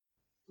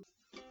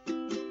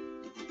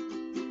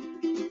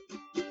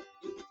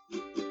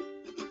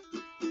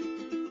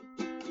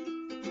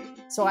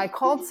So I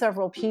called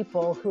several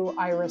people who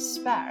I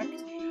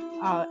respect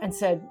and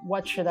said,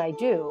 what should I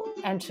do?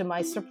 And to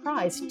my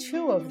surprise,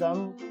 two of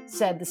them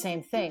said the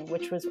same thing,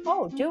 which was,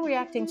 oh, do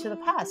Reacting to the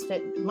Past.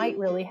 It might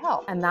really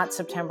help. And that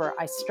September,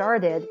 I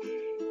started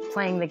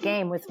playing the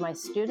game with my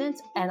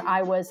students, and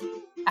I was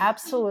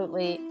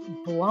absolutely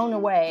blown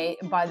away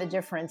by the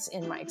difference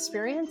in my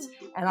experience.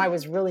 And I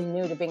was really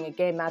new to being a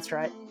game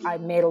master. I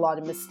made a lot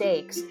of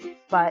mistakes,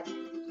 but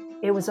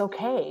it was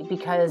okay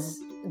because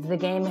the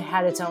game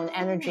had its own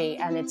energy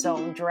and its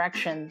own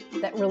direction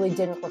that really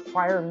didn't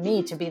require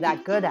me to be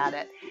that good at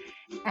it.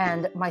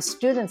 And my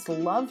students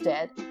loved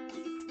it.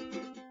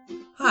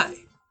 Hi,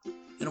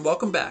 and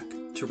welcome back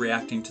to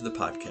Reacting to the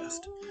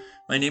Podcast.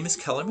 My name is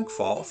Kelly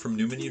McFall from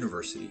Newman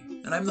University,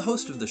 and I'm the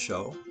host of the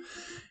show.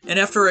 And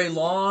after a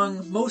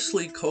long,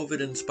 mostly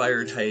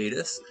COVID-inspired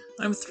hiatus,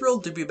 I'm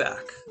thrilled to be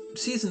back.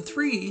 Season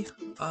 3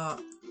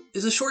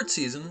 is a short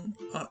season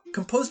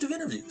composed of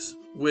interviews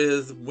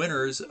with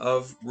winners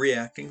of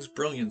Reacting's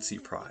Brilliancy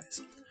Prize.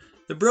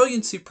 The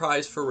Brilliancy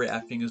Prize for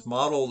Reacting is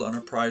modeled on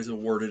a prize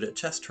awarded at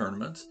chess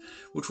tournaments,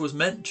 which was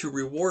meant to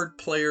reward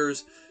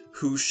players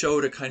who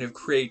showed a kind of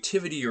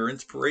creativity or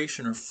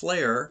inspiration or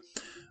flair,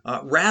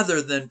 rather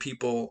than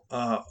people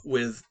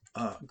with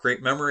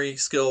great memory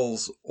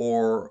skills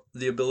or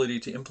the ability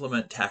to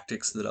implement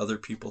tactics that other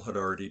people had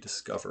already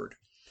discovered.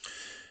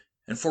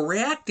 And for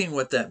Reacting,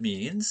 what that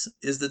means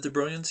is that the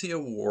Brilliancy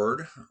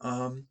Award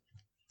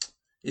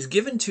is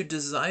given to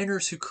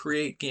designers who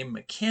create game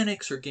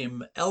mechanics or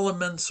game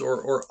elements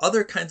or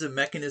other kinds of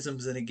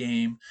mechanisms in a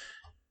game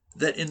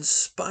that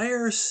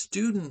inspire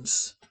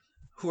students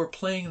who are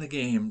playing the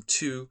game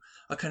to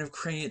a kind of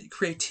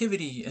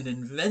creativity and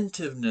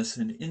inventiveness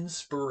and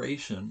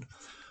inspiration,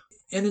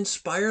 and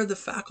inspire the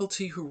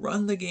faculty who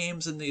run the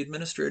games and the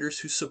administrators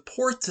who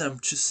support them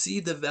to see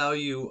the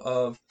value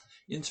of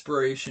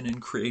inspiration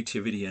and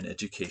creativity in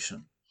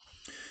education.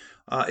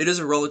 It is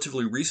a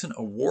relatively recent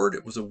award.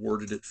 It was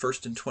awarded at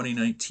first in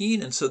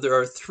 2019, and so there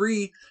are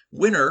 3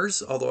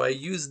 winners, although I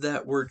use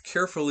that word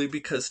carefully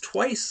because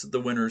twice the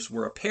winners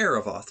were a pair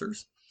of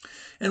authors.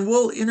 And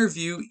we'll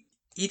interview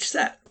each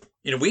set.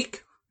 In a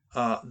week,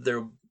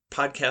 their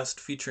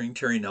podcast featuring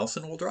Terry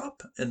Nelson will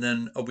drop, and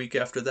then a week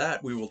after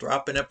that, we will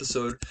drop an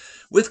episode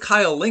with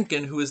Kyle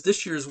Lincoln, who is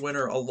this year's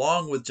winner,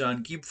 along with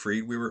John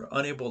Giebfried. We were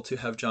unable to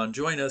have John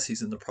join us.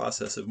 He's in the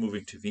process of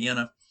moving to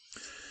Vienna.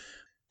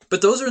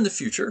 But those are in the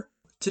future.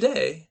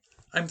 Today,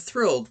 I'm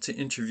thrilled to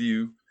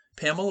interview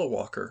Pamela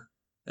Walker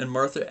and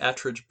Martha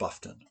Attridge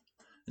Buffton.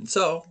 And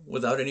so,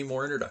 without any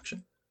more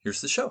introduction,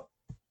 here's the show.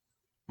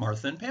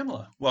 Martha and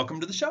Pamela, welcome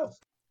to the show.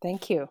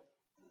 Thank you.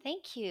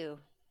 Thank you.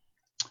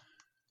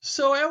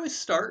 So I always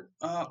start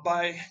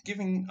by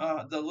giving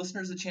the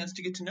listeners a chance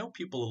to get to know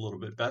people a little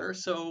bit better.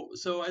 So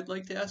I'd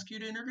like to ask you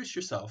to introduce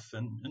yourself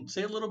and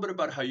say a little bit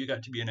about how you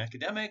got to be an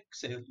academic,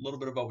 say a little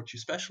bit about what you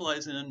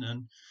specialize in,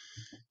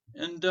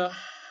 and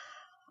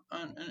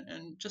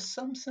just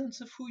some sense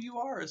of who you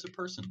are as a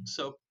person.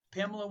 So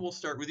Pamela, we'll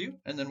start with you,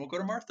 and then we'll go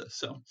to Martha.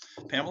 So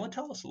Pamela,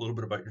 tell us a little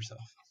bit about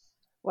yourself.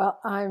 Well,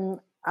 I'm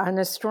an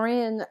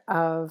historian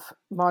of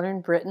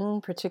modern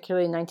Britain,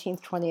 particularly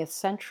 19th, 20th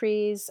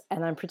centuries,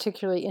 and I'm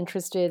particularly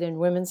interested in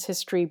women's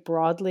history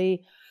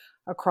broadly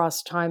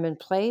across time and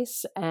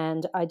place.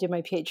 And I did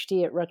my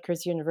PhD at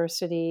Rutgers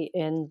University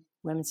in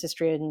women's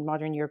history and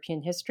modern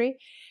European history.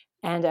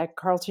 And at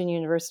Carleton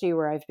University,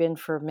 where I've been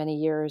for many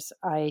years,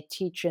 I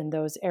teach in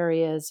those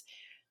areas.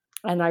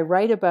 And I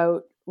write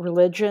about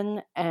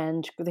religion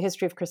and the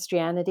history of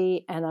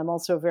Christianity. And I'm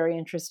also very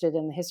interested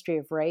in the history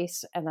of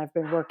race. And I've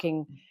been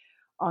working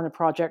on a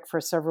project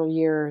for several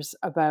years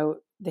about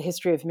the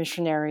history of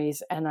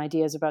missionaries and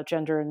ideas about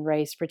gender and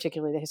race,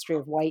 particularly the history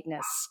of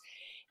whiteness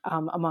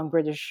among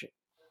British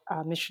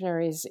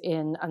missionaries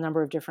in a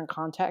number of different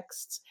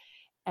contexts.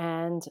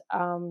 And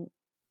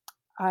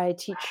I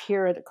teach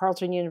here at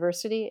Carleton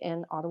University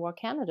in Ottawa,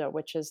 Canada,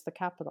 which is the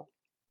capital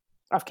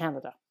of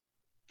Canada.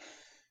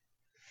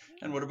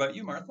 And what about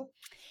you, Martha?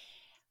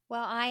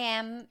 Well, I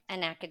am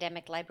an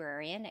academic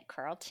librarian at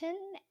Carleton,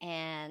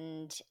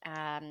 and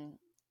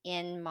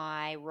in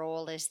my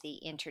role as the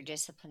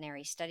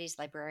interdisciplinary studies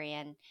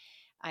librarian,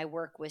 I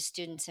work with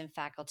students and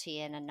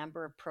faculty in a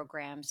number of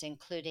programs,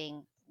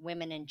 including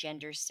women and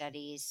gender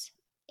studies,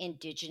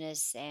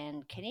 Indigenous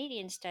and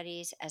Canadian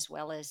studies, as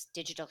well as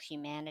digital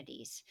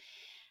humanities.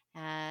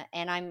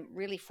 And I'm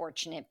really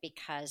fortunate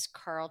because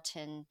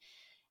Carleton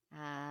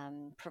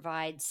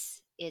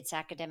provides its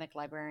academic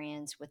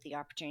librarians with the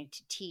opportunity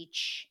to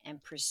teach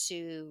and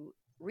pursue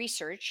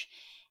research.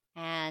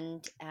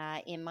 And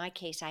in my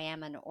case, I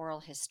am an oral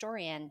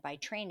historian by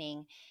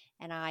training,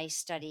 and I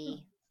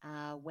study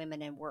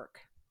women and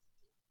work.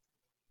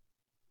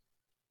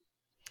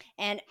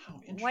 And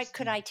what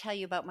could I tell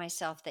you about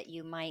myself that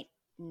you might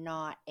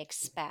not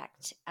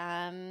expect?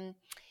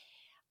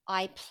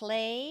 I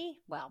play,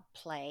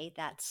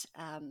 that's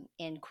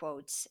in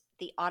quotes,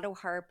 the auto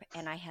harp,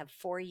 and I have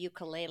 4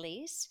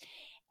 ukuleles.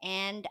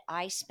 And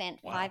I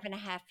spent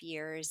 5.5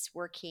 years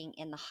working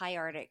in the high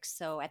Arctic.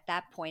 So at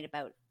that point,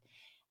 about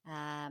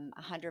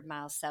 100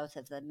 miles south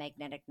of the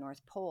magnetic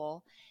North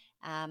Pole,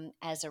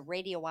 as a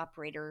radio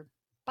operator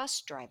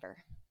bus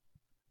driver.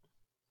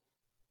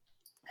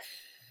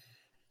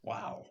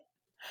 Wow.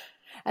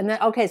 And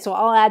then, okay, so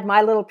I'll add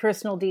my little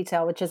personal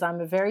detail, which is I'm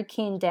a very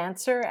keen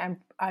dancer.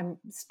 I'm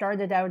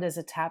started out as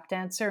a tap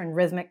dancer and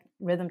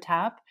rhythm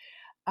tap.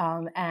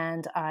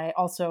 And I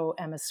also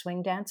am a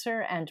swing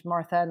dancer. And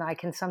Martha and I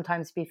can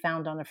sometimes be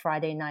found on a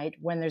Friday night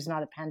when there's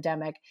not a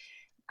pandemic,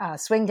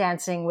 swing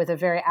dancing with a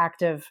very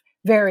active,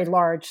 very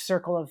large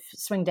circle of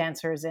swing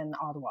dancers in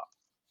Ottawa.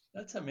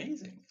 That's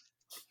amazing.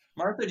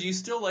 Martha, do you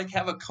still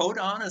have a coat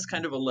on as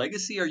kind of a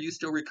legacy? Are you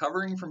still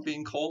recovering from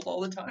being cold all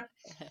the time?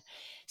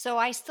 So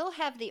I still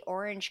have the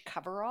orange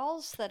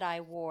coveralls that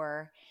I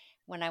wore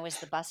when I was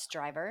the bus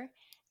driver.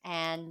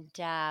 And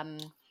I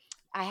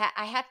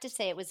have to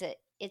say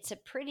it's a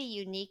pretty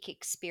unique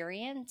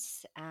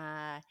experience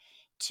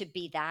to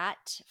be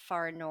that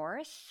far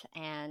north.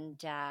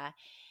 And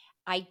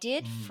I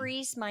did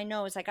freeze my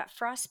nose. I got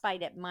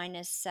frostbite at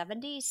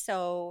 -70.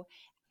 So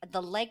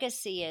the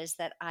legacy is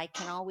that I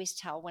can always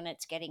tell when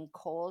it's getting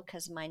cold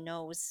because my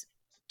nose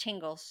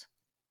tingles.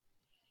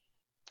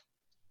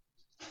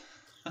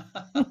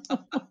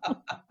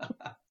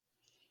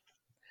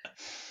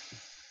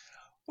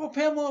 Well,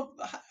 Pamela,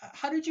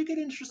 how did you get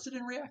interested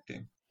in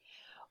reacting?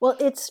 Well,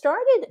 it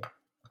started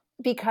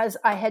because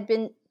I had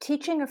been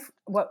teaching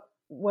what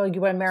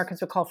Americans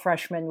would call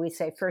freshman, we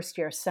say first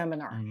year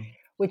seminar,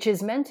 which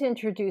is meant to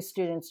introduce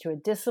students to a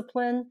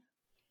discipline,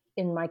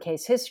 in my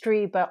case,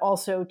 history, but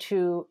also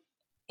to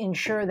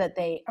ensure that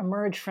they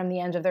emerge from the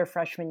end of their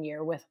freshman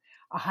year with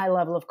a high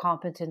level of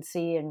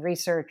competency in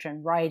research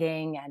and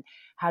writing and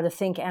how to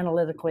think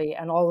analytically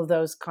and all of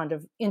those kind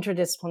of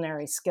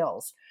interdisciplinary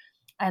skills.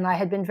 And I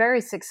had been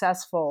very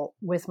successful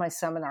with my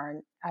seminar,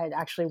 and I had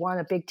actually won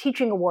a big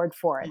teaching award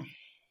for it.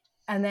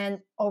 And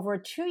then over a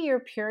 2-year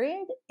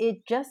period,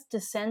 it just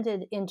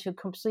descended into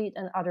complete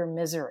and utter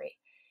misery.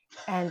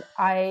 And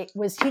I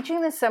was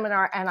teaching this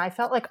seminar, and I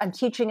felt like I'm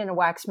teaching in a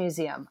wax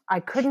museum. I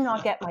could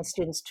not get my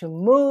students to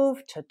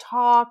move, to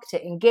talk,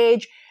 to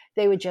engage.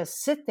 They would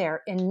just sit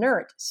there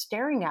inert,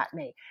 staring at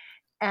me.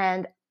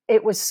 And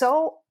it was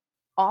so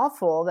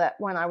awful that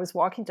when I was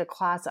walking to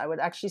class, I would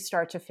actually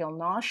start to feel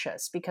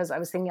nauseous because I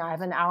was thinking I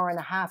have an hour and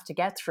a half to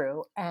get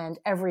through, and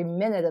every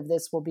minute of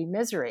this will be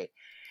misery.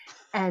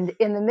 And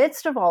in the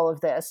midst of all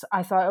of this,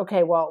 I thought,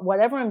 okay, well,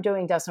 whatever I'm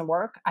doing doesn't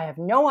work. I have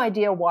no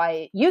idea why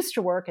it used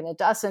to work and it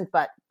doesn't,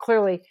 but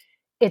clearly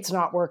it's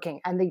not working.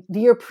 And the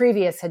year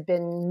previous had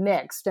been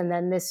mixed. And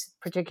then this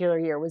particular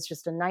year was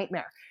just a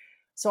nightmare.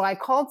 So I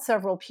called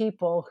several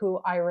people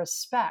who I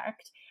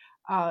respect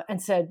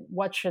and said,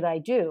 what should I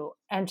do?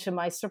 And to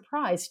my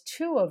surprise,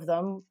 2 of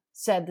them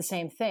said the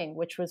same thing,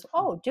 which was,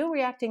 do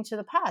reacting to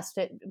the past.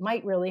 It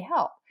might really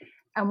help.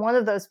 And one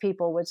of those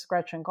people was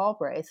Gretchen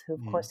Galbraith, who, of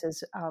course,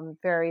 is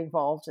very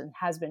involved and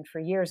has been for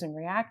years in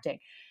reacting.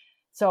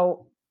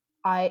 So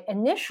I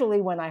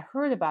initially, when I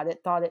heard about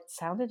it, thought it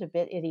sounded a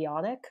bit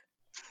idiotic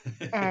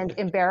and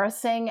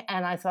embarrassing.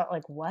 And I thought,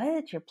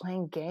 what? You're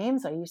playing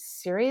games? Are you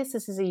serious?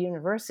 This is a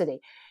university.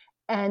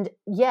 And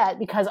yet,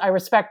 because I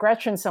respect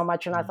Gretchen so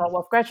much, and I thought,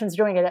 well, if Gretchen's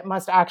doing it, it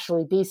must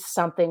actually be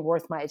something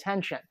worth my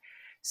attention.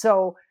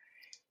 So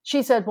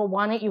she said, well,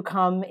 why don't you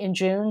come in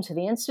June to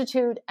the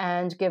Institute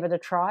and give it a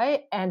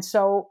try? And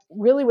so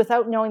really,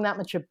 without knowing that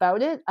much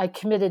about it, I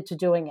committed to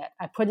doing it.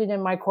 I put it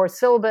in my course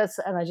syllabus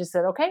and I just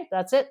said, okay,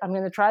 that's it. I'm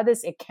going to try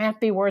this. It can't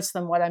be worse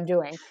than what I'm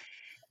doing.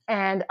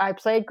 And I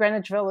played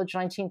Greenwich Village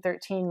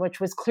 1913,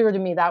 which was clear to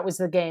me that was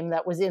the game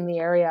that was in the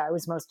area I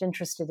was most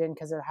interested in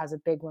because it has a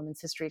big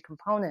women's history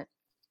component.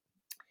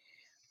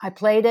 I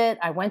played it.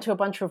 I went to a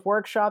bunch of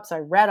workshops. I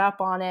read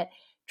up on it,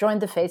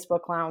 joined the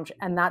Facebook Lounge,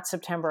 and that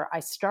September I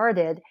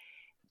started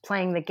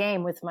playing the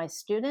game with my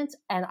students,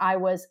 and I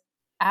was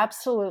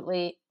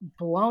absolutely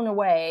blown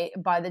away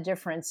by the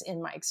difference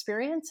in my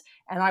experience.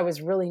 And I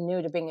was really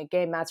new to being a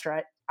game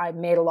master. I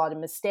made a lot of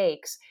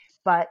mistakes,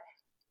 but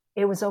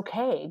it was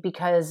okay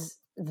because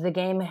the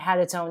game had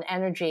its own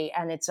energy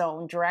and its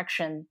own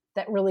direction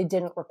that really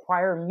didn't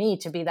require me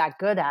to be that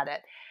good at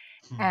it.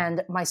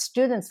 And my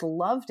students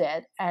loved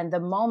it. And the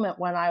moment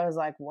when I was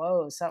like,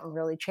 whoa, something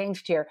really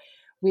changed here,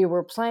 we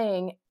were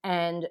playing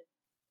and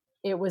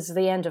it was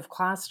the end of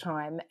class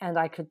time. And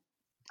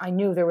I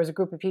knew there was a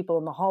group of people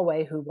in the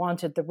hallway who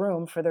wanted the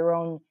room for their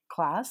own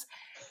class.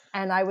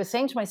 And I was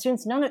saying to my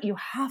students, no, you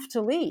have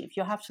to leave.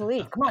 You have to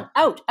leave. Come on,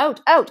 out,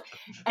 out, out.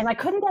 And I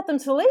couldn't get them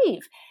to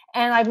leave.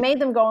 And I made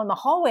them go in the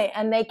hallway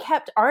and they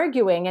kept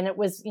arguing. And it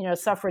was,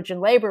 suffrage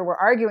and labor were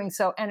arguing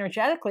so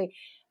energetically.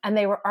 And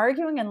they were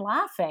arguing and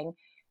laughing.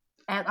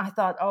 And I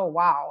thought, oh,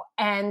 wow.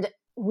 And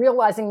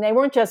realizing they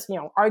weren't just,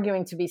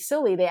 arguing to be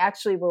silly. They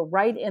actually were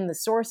right in the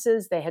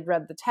sources. They had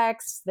read the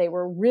texts. They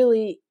were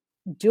really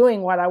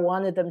doing what I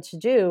wanted them to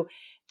do.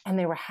 And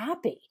they were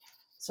happy.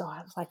 So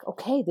I was like,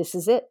 okay, this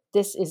is it.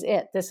 This is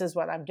it. This is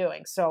what I'm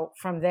doing. So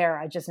from there,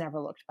 I just never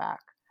looked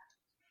back.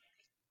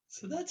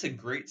 So that's a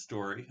great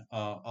story.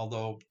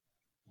 Although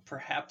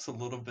perhaps a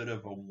little bit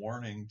of a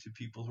warning to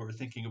people who are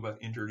thinking about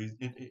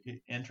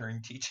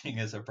entering teaching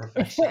as a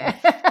profession.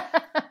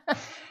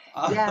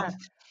 Yeah.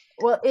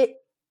 Well,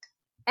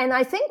 and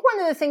I think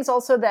one of the things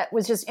also that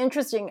was just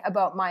interesting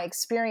about my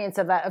experience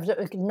of that,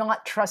 of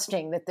not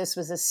trusting that this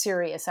was a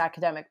serious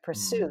academic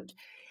pursuit,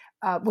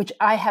 which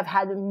I have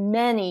had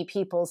many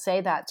people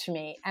say that to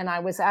me. And I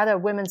was at a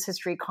women's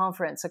history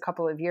conference a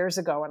couple of years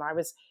ago,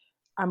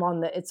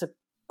 and it's a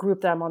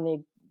group that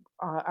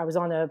I was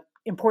on a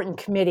important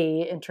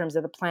committee in terms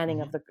of the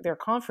planning of their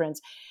conference.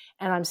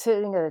 And I'm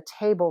sitting at a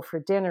table for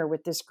dinner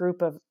with this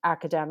group of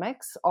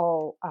academics,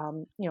 all,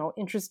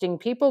 interesting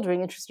people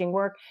doing interesting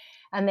work.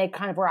 And they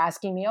kind of were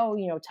asking me,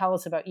 tell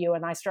us about you.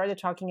 And I started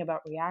talking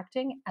about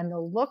reacting, and the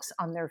looks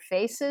on their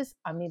faces,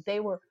 I mean, they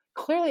were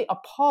clearly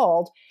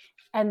appalled.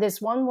 And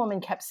this one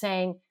woman kept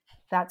saying,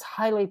 that's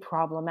highly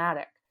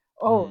problematic.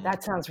 Oh,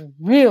 that sounds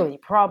really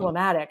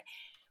problematic.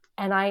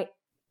 And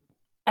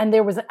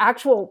there was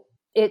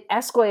it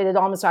escalated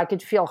almost, I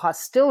could feel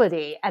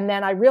hostility. And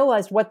then I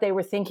realized what they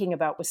were thinking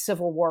about was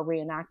Civil War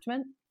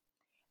reenactment.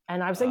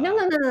 And I was like, no,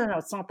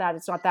 it's not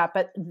that.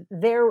 But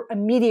their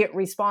immediate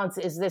response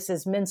is, this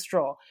is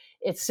minstrel.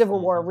 It's Civil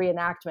War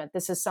reenactment.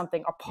 This is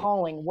something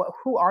appalling.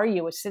 Who are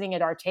you sitting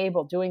at our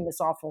table doing this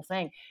awful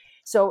thing?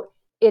 So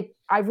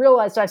I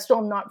realized I still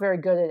am not very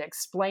good at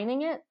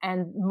explaining it.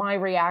 And my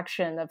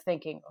reaction of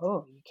thinking,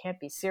 oh, you can't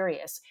be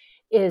serious,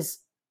 is,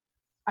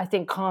 I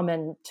think,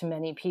 common to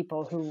many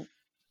people who,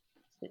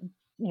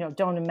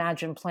 don't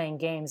imagine playing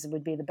games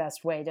would be the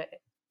best way to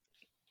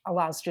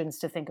allow students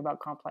to think about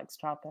complex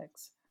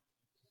topics.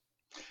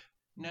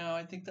 No,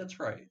 I think that's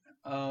right.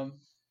 And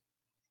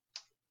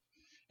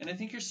I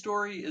think your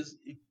story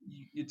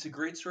it's a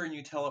great story and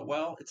you tell it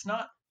well. It's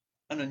not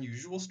an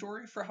unusual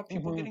story for how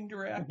people get into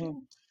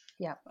reacting.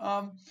 Yeah.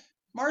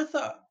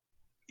 Martha,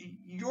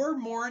 you're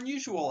more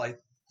unusual, I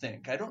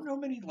think. I don't know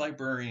many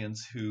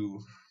librarians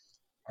who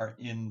are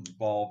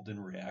involved in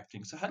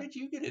reacting. So how did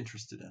you get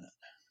interested in it?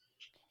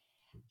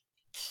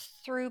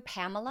 Through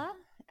Pamela.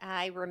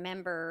 I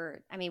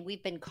remember,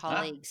 we've been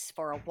colleagues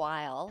for a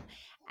while,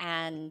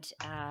 and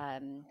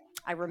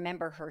I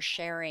remember her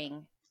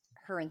sharing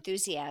her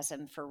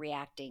enthusiasm for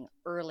reacting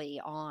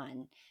early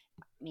on.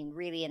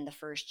 Really in the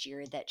first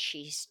year that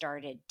she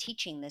started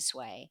teaching this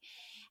way.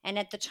 And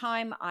at the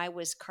time, I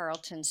was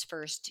Carleton's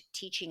first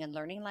teaching and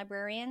learning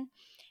librarian.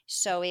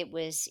 So it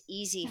was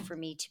easy for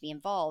me to be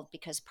involved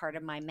because part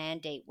of my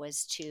mandate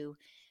was to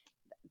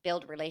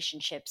build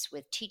relationships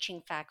with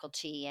teaching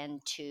faculty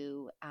and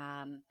to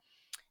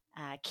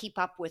keep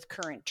up with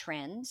current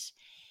trends.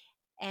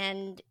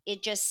 And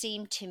it just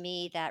seemed to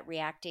me that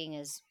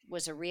reacting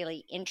was a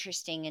really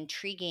interesting,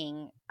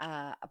 intriguing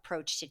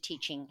approach to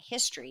teaching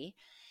history,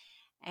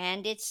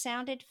 and it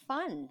sounded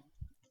fun.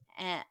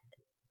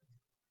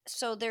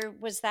 So there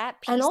was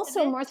that piece. And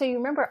also, Martha, you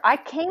remember, I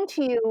came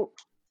to you.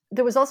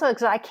 There was also,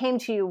 because I came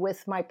to you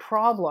with my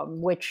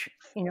problem, which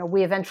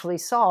we eventually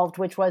solved,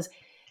 which was,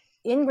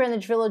 in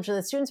Greenwich Village,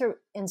 the students are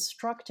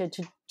instructed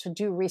to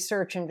do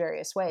research in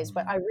various ways.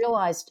 But I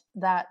realized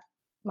that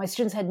my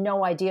students had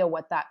no idea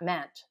what that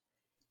meant.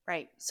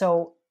 Right.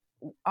 So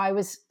I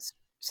was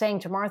saying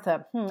to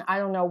Martha, I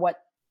don't know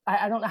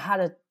how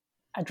to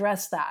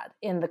address that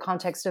in the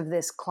context of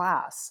this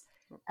class.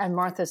 And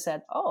Martha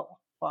said, oh,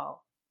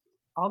 well,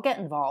 I'll get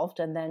involved.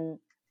 And then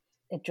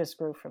it just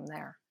grew from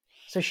there.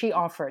 So she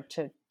offered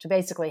to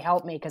basically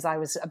help me because I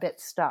was a bit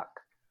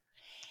stuck.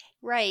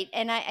 Right.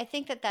 And I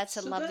think that's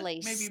a lovely...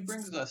 That maybe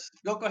brings us...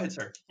 Go ahead,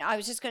 sir. I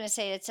was just going to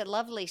say, it's a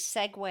lovely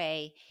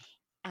segue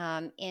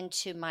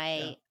into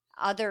my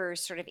other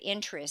sort of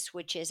interest,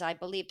 which is, I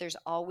believe there's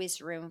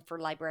always room for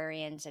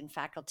librarians and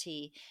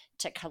faculty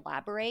to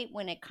collaborate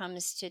when it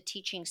comes to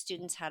teaching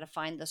students how to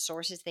find the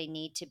sources they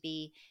need to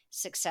be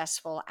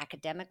successful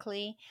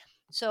academically.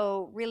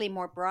 So really,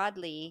 more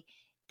broadly,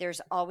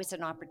 there's always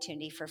an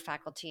opportunity for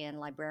faculty and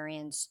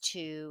librarians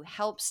to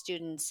help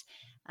students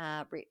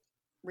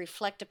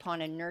reflect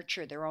upon and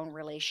nurture their own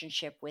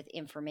relationship with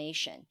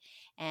information.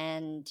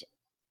 And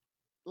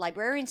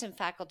librarians and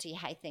faculty,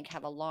 I think,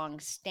 have a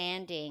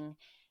long-standing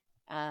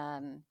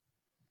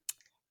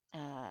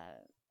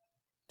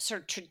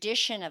sort of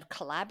tradition of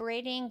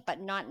collaborating, but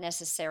not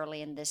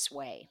necessarily in this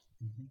way.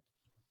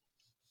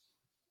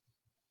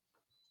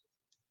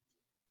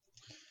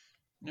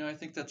 No, I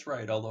think that's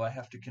right. Although I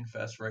have to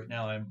confess right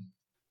now, I'm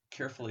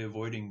carefully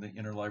avoiding the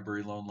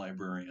interlibrary loan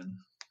librarian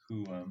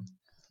who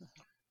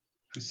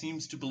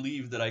seems to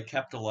believe that I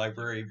kept a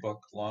library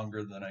book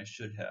longer than I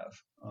should have.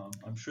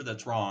 I'm sure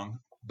that's wrong,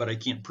 but I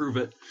can't prove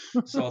it.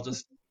 So I'll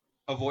just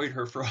avoid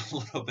her for a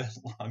little bit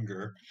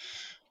longer.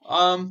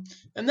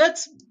 And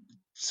that's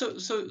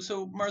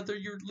so Martha,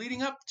 you're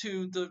leading up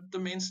to the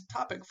main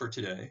topic for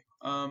today.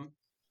 And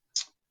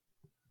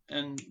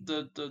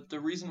the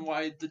reason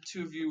why the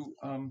two of you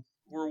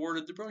were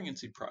awarded the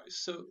Brilliancy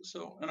Prize.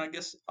 So and I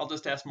guess I'll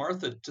just ask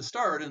Martha to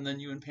start, and then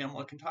you and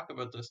Pamela can talk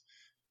about this.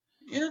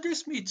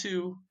 Introduce me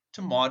to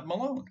Maud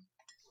Malone.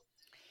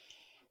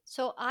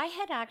 So I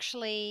had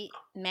actually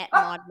met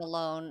Maud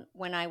Malone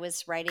when I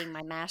was writing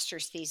my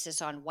master's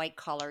thesis on white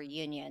collar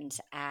unions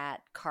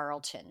at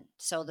Carleton.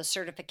 So the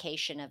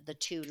certification of the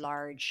two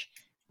large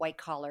white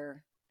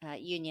collar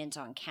unions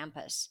on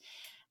campus.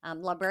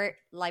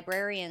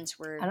 Librarians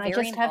were And I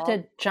very just have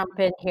involved. to jump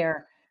in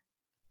here.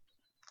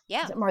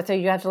 Yeah. Martha,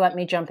 you have to let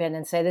me jump in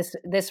and say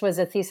this was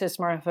a thesis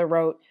Martha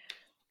wrote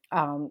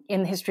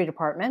in the history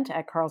department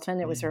at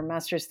Carleton. It was her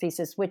master's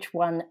thesis, which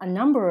won a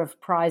number of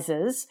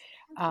prizes,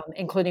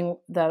 including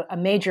a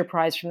major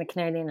prize from the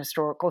Canadian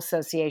Historical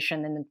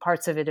Association, and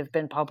parts of it have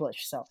been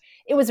published. So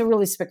it was a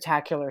really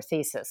spectacular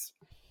thesis.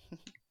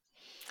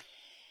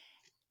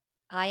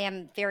 I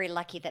am very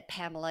lucky that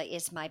Pamela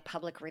is my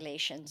public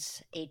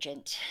relations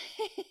agent.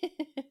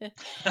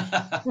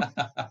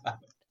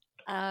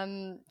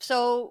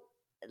 So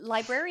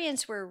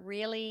librarians were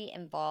really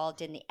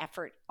involved in the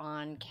effort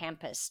on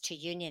campus to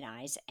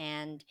unionize,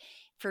 and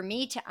for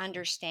me to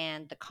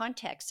understand the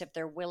context of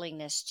their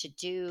willingness to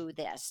do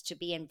this, to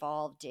be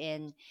involved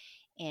in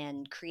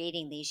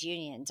creating these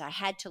unions, I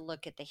had to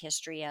look at the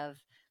history of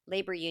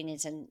labor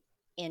unions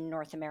in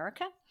North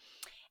America.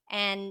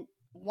 And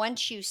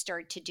once you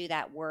start to do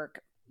that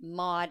work,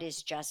 Maud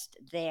is just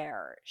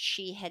there.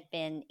 She had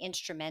been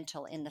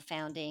instrumental in the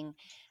founding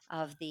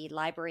of the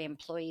Library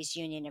Employees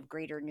Union of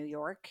Greater New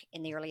York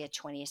in the early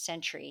 20th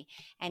century.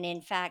 And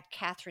in fact,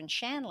 Catherine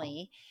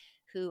Shanley,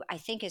 who I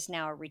think is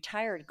now a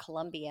retired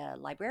Columbia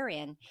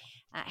librarian,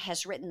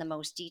 has written the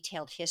most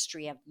detailed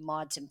history of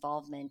Maud's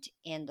involvement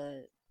in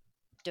the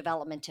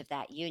development of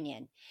that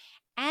union.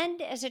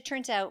 And as it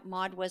turns out,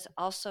 Maud was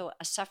also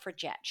a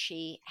suffragette.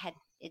 She had,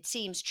 it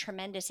seems,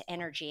 tremendous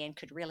energy and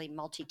could really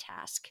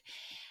multitask.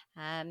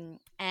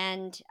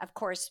 And of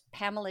course,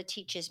 Pamela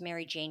teaches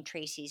Mary Jane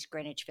Tracy's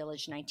Greenwich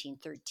Village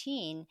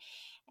 1913.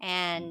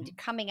 And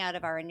coming out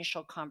of our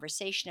initial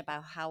conversation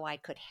about how I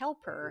could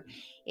help her,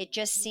 it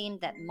just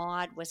seemed that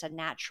Maud was a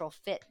natural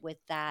fit with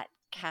that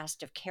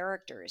cast of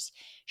characters.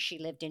 She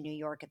lived in New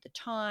York at the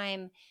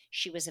time.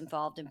 She was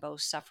involved in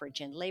both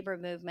suffrage and labor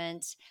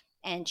movements.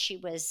 And she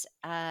was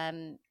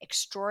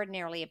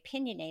extraordinarily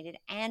opinionated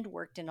and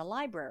worked in a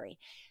library.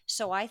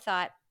 So I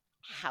thought,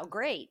 how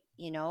great,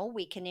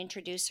 we can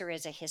introduce her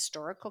as a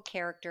historical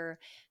character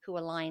who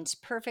aligns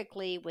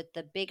perfectly with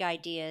the big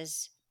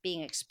ideas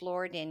being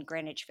explored in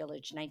Greenwich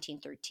Village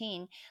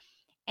 1913.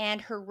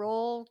 And her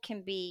role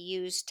can be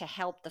used to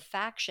help the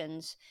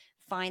factions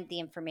find the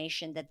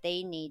information that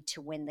they need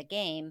to win the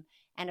game.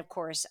 And of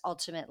course,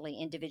 ultimately,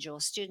 individual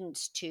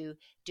students to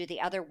do the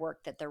other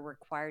work that they're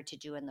required to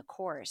do in the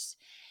course.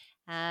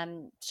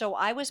 So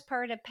I was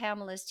part of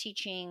Pamela's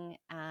teaching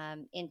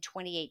in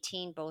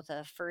 2018, both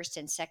a first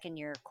and second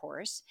year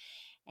course.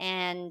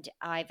 And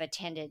I've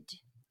attended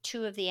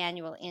 2 of the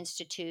annual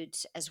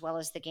institutes as well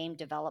as the game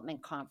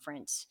development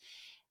conference,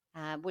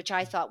 which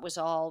I thought was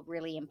all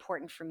really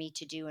important for me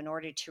to do in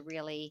order to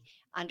really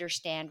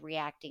understand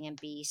reacting and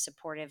be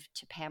supportive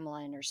to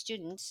Pamela and her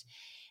students.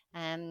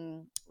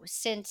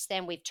 Since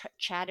then, we've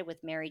chatted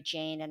with Mary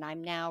Jane, and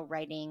I'm now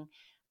writing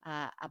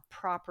a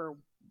proper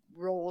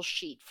role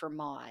sheet for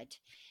Maud.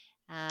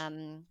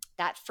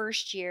 That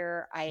first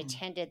year, I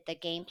attended the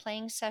game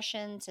playing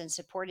sessions and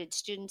supported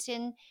students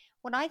in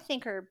what I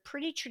think are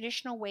pretty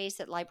traditional ways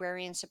that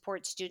librarians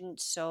support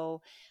students.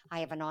 So I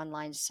have an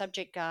online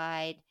subject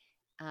guide.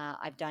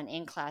 I've done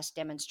in-class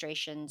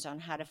demonstrations on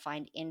how to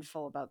find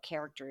info about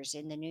characters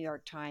in the New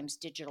York Times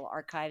digital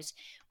archives,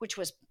 which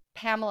was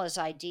Pamela's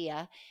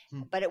idea,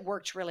 but it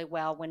worked really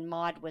well when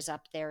Maud was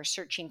up there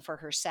searching for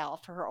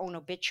herself, for her own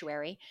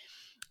obituary.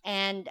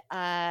 And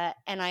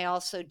I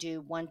also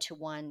do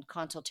one-to-one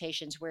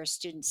consultations where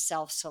students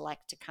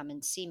self-select to come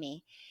and see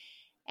me.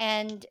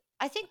 And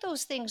I think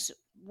those things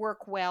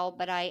work well,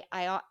 but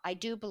I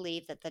do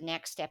believe that the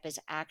next step is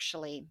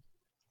actually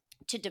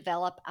to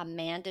develop a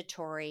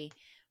mandatory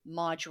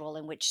module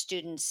in which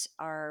students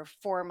are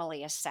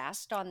formally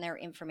assessed on their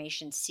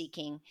information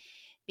seeking,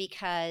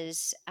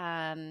 because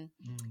the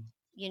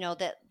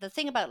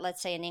thing about,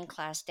 let's say, an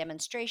in-class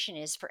demonstration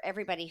is for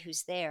everybody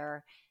who's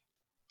there,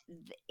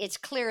 it's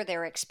clear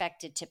they're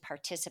expected to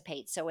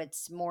participate. So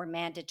it's more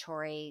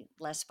mandatory,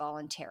 less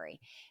voluntary.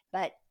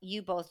 But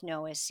you both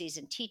know, as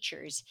seasoned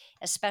teachers,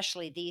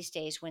 especially these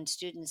days when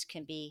students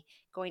can be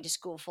going to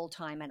school full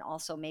time and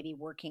also maybe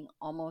working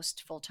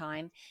almost full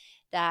time,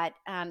 that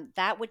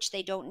that which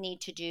they don't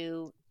need to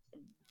do,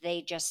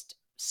 they just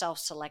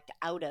self-select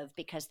out of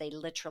because they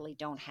literally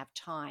don't have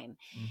time.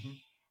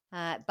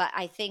 But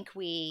I think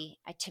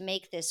to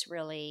make this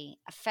really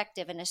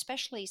effective and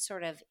especially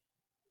sort of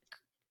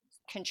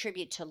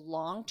contribute to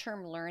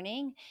long-term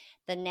learning,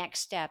 the next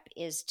step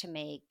is to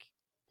make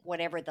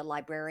whatever the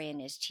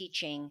librarian is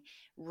teaching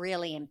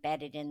really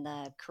embedded in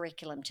the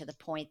curriculum to the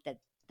point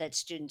that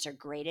students are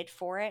graded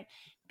for it,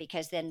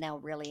 because then they'll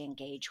really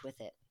engage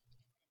with it.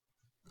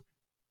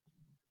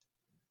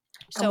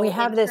 So we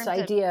have this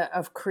idea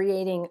of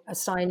creating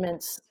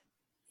assignments.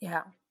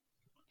 Yeah.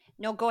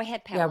 No, go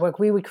ahead, Pamela. Yeah,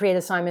 we would create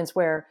assignments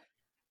where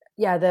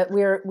yeah, that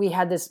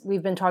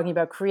we've been talking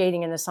about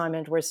creating an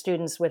assignment where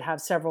students would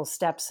have several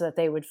steps that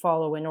they would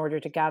follow in order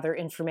to gather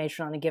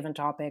information on a given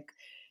topic,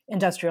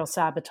 industrial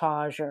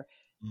sabotage or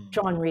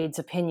John Reed's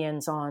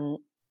opinions on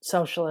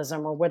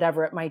socialism or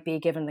whatever it might be,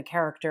 given the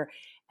character.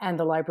 And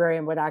the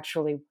librarian would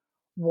actually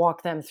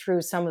walk them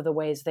through some of the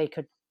ways they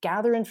could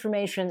gather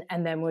information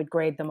and then would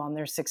grade them on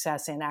their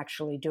success in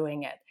actually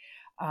doing it.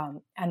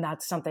 And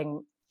that's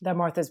something that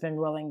Martha's been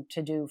willing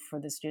to do for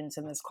the students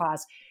in this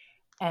class.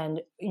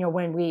 And,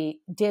 when we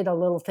did a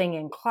little thing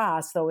in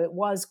class, though, it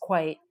was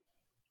quite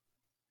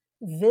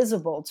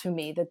visible to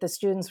me that the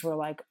students were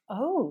like,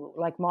 oh,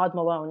 like Maud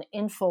Malone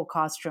in full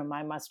costume,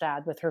 I must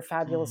add, with her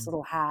fabulous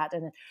little hat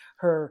and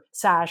her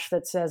sash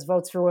that says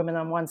votes for women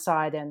on one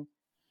side. And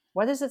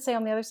what does it say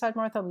on the other side,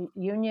 Martha?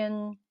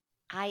 Union?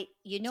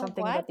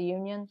 Something what? about the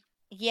union?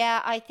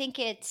 Yeah, I think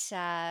it's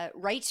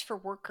rights for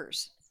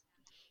workers.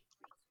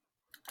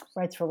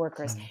 Rights for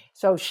workers.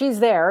 So she's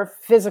there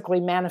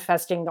physically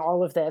manifesting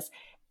all of this.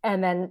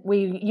 And then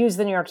we used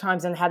the New York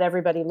Times and had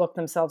everybody look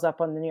themselves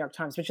up on the New York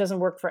Times, which doesn't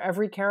work for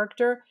every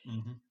character,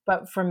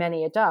 but for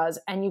many it does.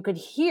 And you could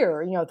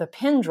hear, the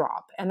pin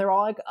drop. And they're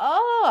all like,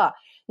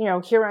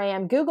 here I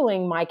am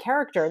Googling my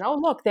character. And oh,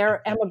 look,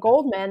 there Emma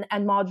Goldman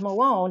and Maud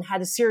Malone had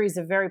a series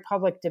of very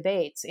public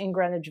debates in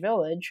Greenwich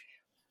Village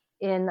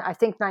in, I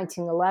think,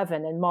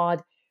 1911. And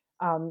Maud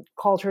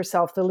called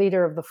herself the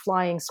leader of the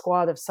flying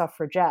squad of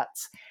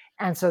suffragettes.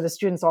 And so the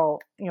students all,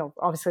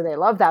 obviously they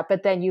love that.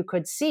 But then you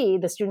could see,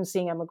 the students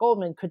seeing Emma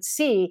Goldman could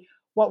see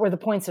what were the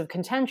points of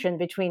contention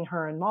between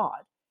her and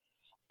Maud.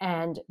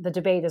 And the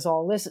debate is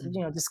all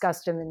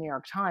discussed in the New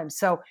York Times.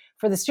 So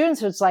for the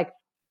students, it's like,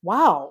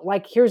 wow,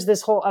 like here's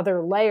this whole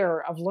other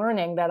layer of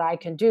learning that I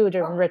can do to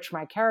enrich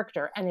my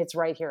character. And it's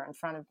right here in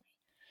front of me.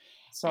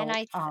 So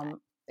and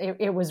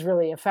it was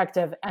really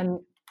effective.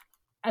 And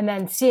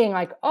then seeing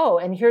like, oh,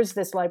 and here's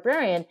this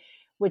librarian,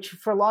 which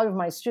for a lot of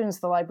my students,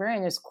 the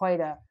librarian is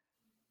quite a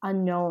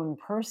unknown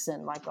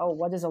person. Like, oh,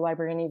 what does a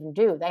librarian even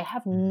do? They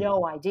have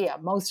no idea.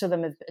 Most of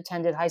them have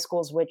attended high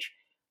schools which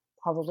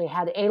probably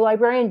had a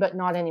librarian, but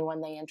not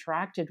anyone they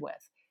interacted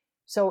with.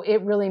 So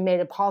it really made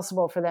it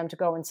possible for them to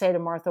go and say to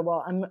Martha,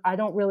 well, I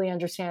don't really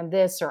understand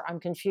this, or I'm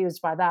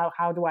confused by that.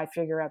 How do I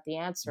figure out the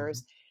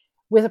answers?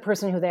 With a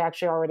person who they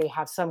actually already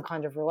have some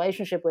kind of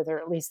relationship with, or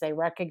at least they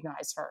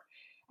recognize her.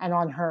 And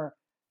on her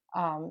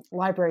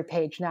library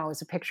page now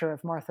is a picture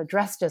of Martha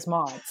dressed as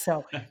Maud.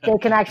 So they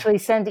can actually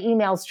send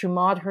emails to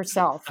Maud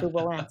herself, who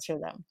will answer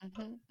them.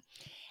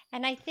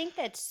 And I think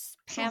that's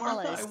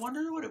Pamela's. So Martha, I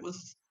wonder what it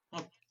was.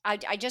 Oh.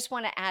 I just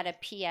want to add a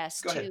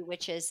PS too,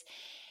 which is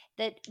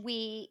that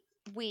we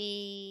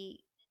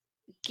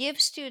give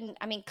students,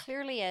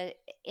 clearly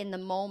in the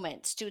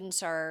moment,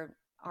 students are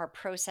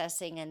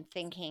processing and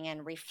thinking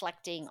and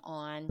reflecting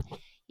on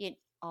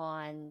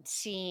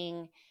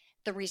seeing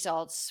the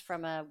results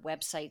from a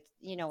website,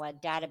 a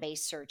database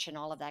search and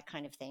all of that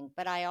kind of thing.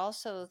 But I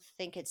also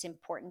think it's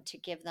important to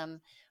give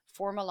them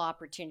formal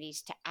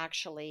opportunities to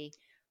actually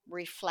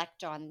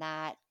reflect on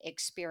that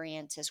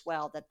experience as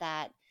well,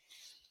 that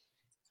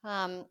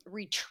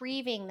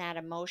retrieving that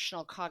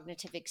emotional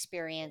cognitive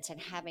experience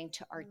and having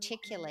to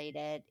articulate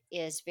it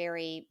is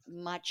very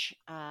much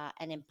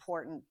an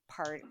important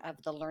part of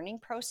the learning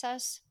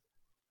process,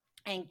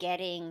 and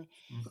getting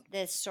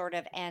this sort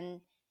of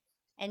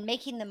and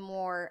making them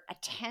more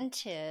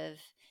attentive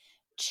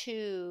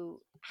to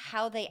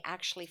how they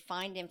actually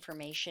find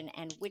information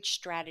and which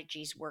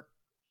strategies work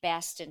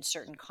best in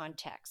certain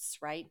contexts,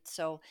 right?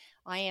 So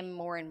I am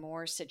more and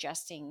more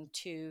suggesting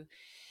to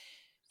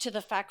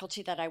the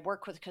faculty that I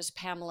work with, because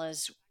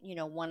Pamela's,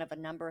 one of a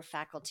number of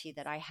faculty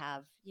that I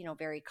have,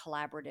 very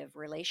collaborative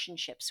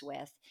relationships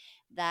with,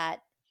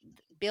 that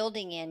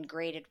building in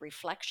graded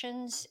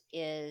reflections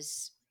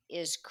is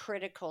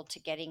critical to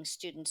getting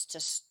students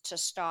to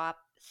stop,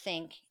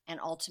 think, and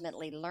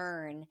ultimately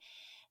learn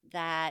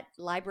that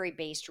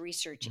library-based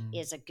research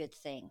is a good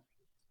thing.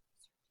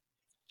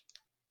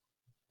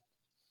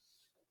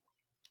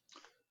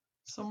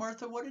 So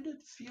Martha, what did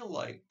it feel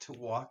like to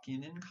walk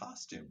in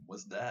costume?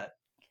 Was that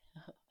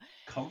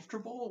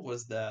comfortable?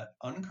 Was that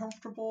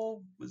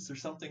uncomfortable? Was there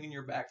something in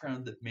your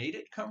background that made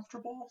it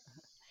comfortable?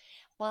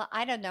 Well,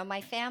 I don't know.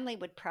 My family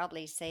would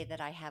probably say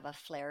that I have a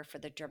flair for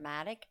the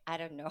dramatic. I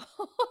don't know.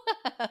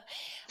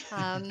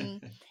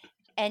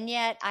 And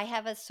yet I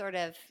have a sort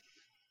of,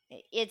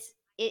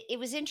 it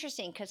was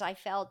interesting because I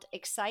felt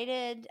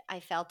excited. I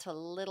felt a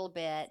little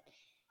bit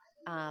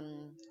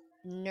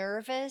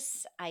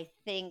nervous. I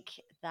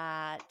think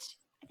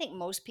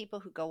most people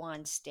who go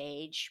on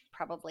stage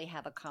probably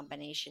have a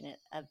combination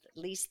of at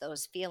least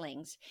those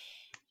feelings.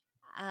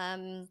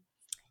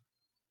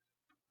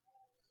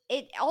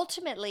 It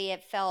ultimately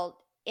it felt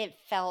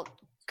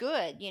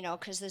good,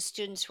 because the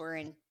students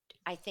were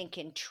I think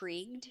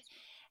intrigued,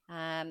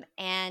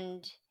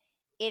 and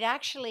it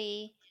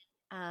actually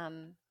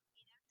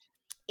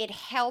it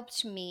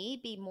helped me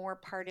be more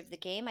part of the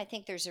game. I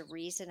think there's a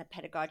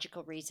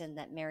pedagogical reason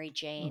that Mary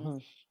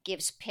Jane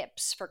gives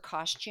pips for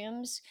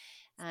costumes,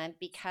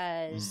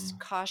 because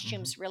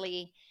costumes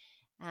really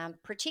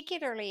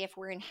particularly if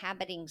we're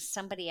inhabiting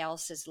somebody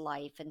else's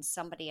life and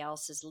somebody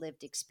else's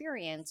lived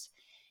experience.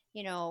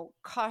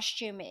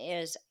 Costume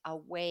is a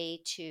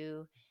way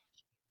to,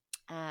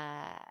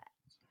 I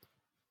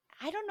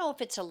don't know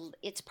if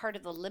it's part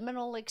of the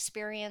liminal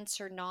experience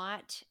or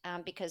not,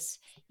 because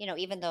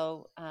even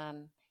though,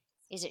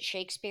 is it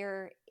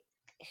Shakespeare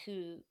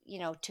who,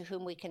 to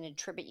whom we can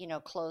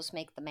attribute, clothes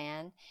make the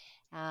man,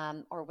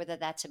 or whether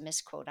that's a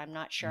misquote. I'm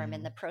not sure. I'm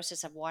in the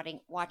process of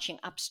watching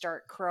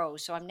Upstart Crow,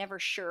 so I'm never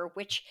sure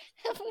which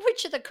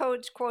which of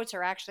the quotes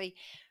are actually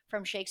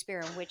from Shakespeare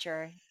and which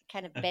are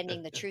kind of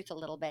bending the truth a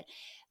little bit.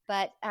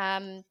 But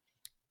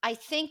I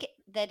think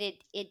that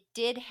it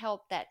did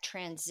help that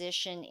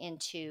transition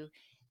into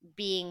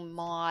being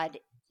Maud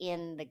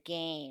in the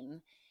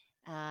game,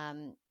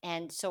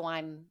 and so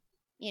I'm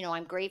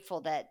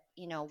grateful that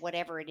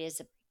whatever it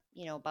is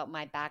about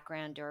my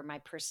background or my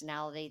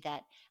personality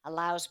that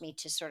allows me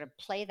to sort of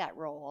play that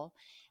role.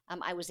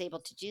 I was able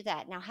to do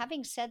that. Now,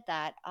 having said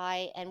that,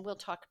 and we'll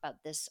talk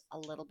about this a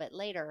little bit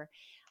later,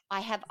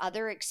 I have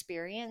other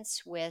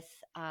experience with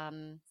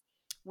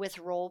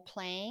role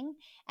playing,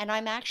 and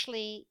I'm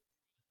actually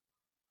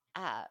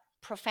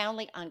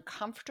profoundly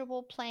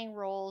uncomfortable playing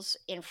roles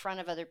in front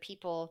of other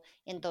people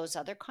in those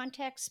other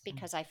contexts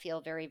because I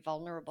feel very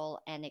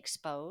vulnerable and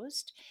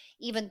exposed,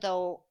 even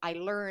though I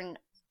learn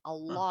a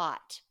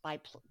lot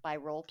by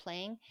role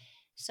playing.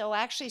 So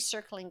actually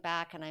circling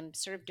back, and I'm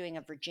sort of doing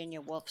a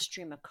Virginia Woolf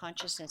stream of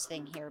consciousness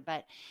thing here,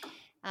 but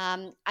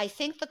I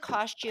think the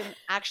costume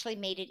actually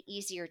made it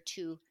easier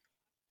to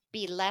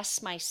be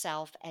less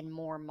myself and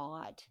more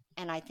Maud.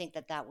 And I think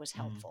that was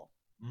helpful.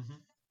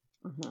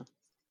 Mm-hmm. Mm-hmm.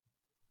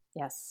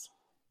 Yes.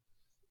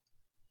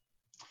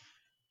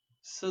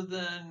 So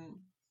then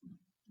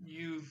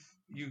you've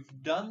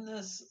done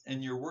this,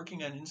 and you're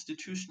working on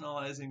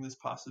institutionalizing this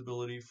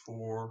possibility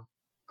for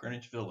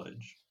Greenwich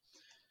Village.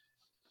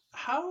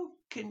 Have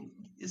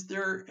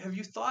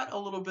you thought a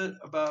little bit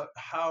about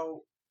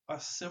how a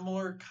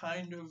similar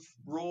kind of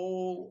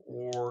role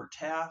or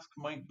task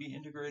might be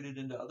integrated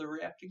into other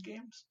reacting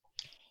games?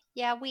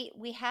 Yeah,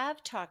 we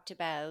have talked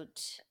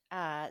about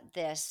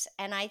this,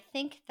 and I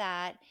think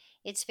that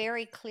it's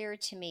very clear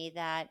to me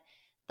that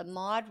the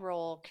mod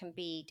role can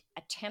be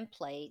a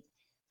template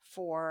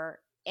for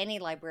any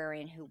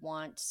librarian who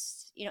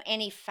wants,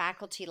 any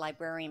faculty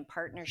librarian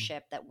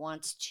partnership that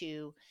wants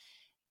to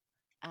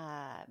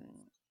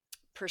um,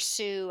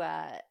 pursue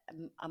a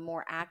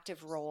more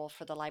active role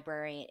for the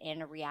librarian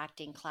in a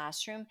reacting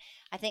classroom.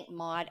 I think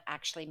mod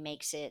actually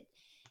makes it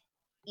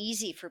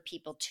easy for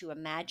people to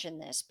imagine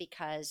this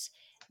because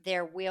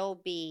there can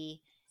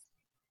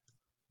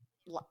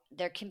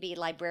be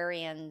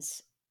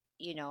librarians,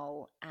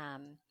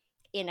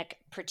 in a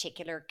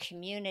particular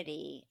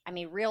community. I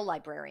mean, real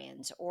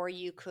librarians, or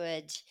you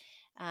could,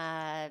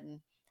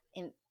 in,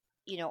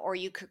 or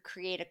you could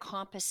create a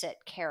composite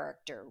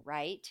character,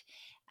 right?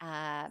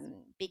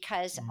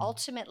 Because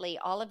ultimately,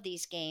 all of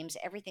these games,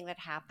 everything that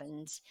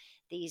happens,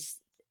 the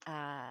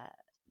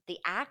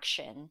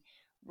action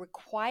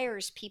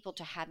requires people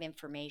to have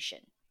information.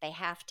 They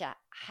have to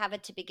have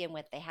it to begin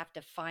with. They have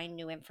to find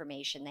new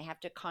information. They have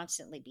to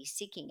constantly be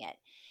seeking it.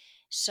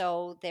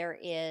 So there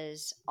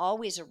is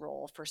always a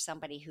role for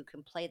somebody who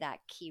can play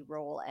that key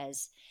role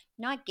as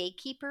not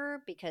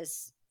gatekeeper,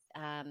 because,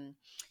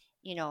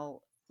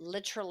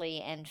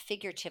 literally and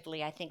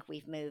figuratively, I think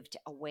we've moved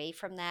away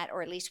from that,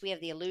 or at least we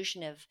have the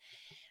illusion of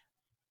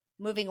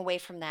moving away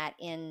from that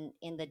in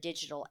the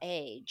digital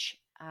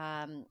age.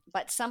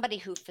 But somebody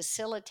who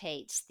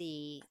facilitates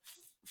the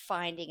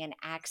finding and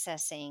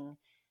accessing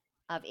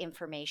of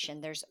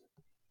information,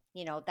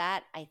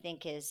 that I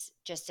think is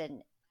just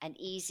a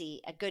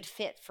good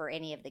fit for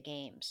any of the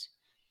games.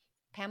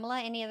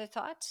 Pamela, any other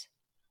thoughts?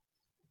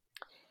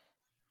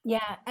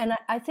 Yeah, and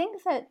I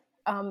think that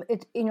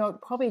it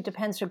probably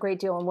depends a great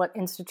deal on what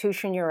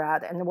institution you're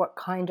at and what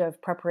kind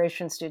of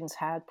preparation students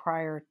had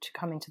prior to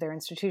coming to their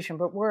institution.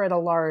 But we're at a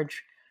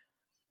large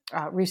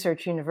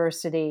research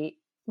university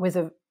with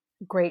a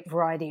great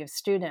variety of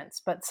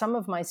students. But some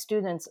of my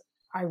students,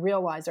 I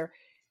realize, are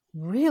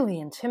really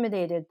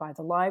intimidated by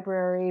the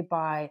library,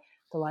 by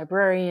the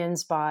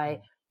librarians,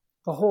 by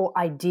the whole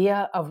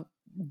idea of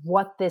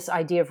what this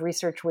idea of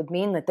research would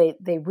mean, that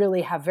they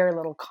really have very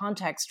little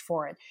context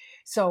for it.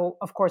 So,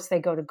 of course, they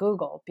go to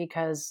Google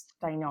because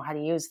they know how to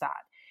use that.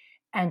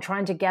 And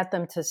trying to get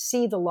them to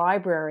see the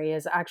library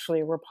as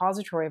actually a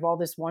repository of all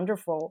this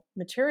wonderful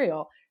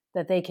material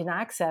that they can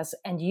access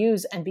and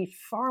use and be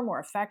far more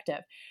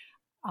effective.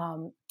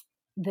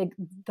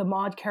 The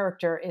mod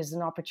character is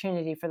an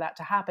opportunity for that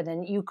to happen.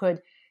 And you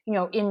could, in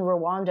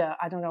Rwanda,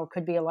 I don't know,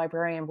 could be a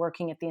librarian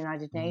working at the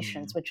United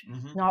Nations, which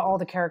not all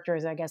the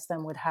characters, I guess,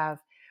 then would have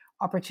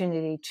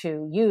opportunity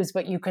to use,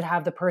 but you could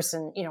have the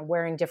person,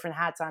 wearing different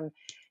hats. I'm,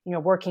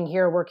 working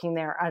here, working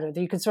there.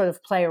 You could sort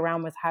of play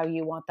around with how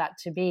you want that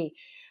to be.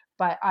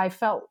 But I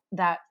felt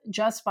that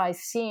just by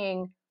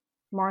seeing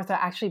Martha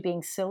actually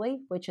being silly,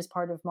 which is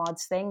part of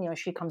Maud's thing,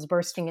 she comes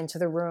bursting into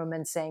the room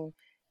and saying,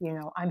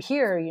 I'm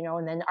here,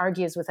 and then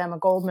argues with Emma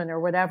Goldman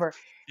or whatever.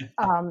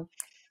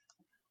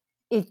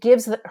 it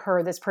gives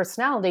her this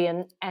personality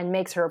and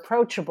makes her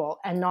approachable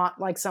and not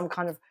like some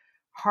kind of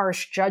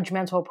harsh,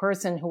 judgmental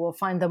person who will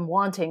find them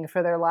wanting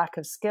for their lack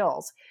of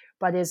skills,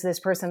 but is this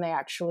person they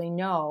actually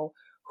know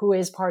who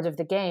is part of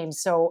the game.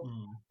 So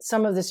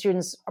some of the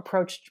students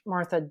approached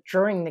Martha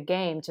during the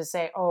game to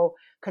say, oh,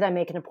 could I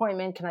make an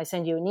appointment? Can I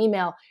send you an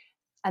email?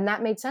 And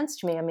that made sense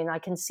to me. I mean, I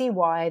can see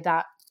why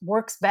that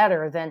works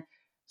better than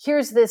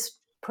here's this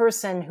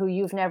person who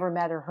you've never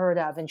met or heard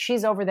of, and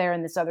she's over there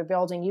in this other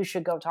building. You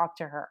should go talk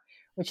to her,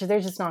 which they're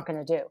just not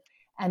going to do.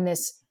 And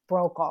this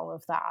broke all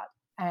of that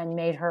and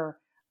made her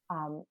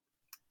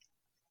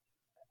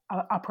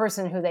a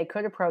person who they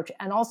could approach.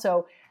 And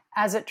also,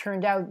 as it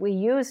turned out, we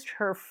used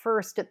her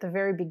first at the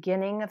very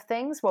beginning of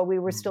things while we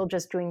were still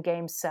just doing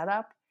game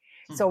setup.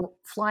 So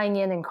flying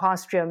in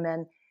costume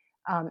and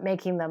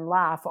making them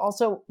laugh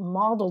also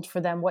modeled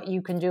for them what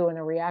you can do in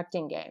a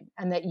reacting game,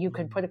 and that you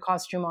can put a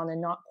costume on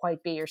and not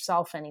quite be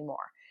yourself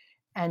anymore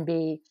and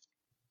be,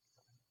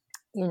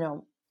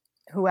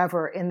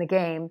 whoever in the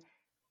game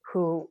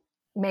who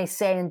may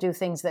say and do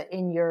things that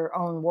in your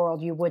own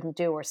world you wouldn't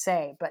do or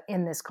say, but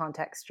in this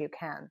context you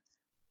can.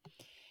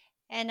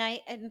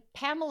 And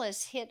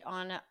Pamela's hit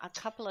on a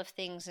couple of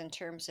things in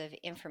terms of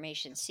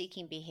information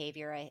seeking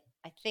behavior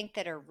I think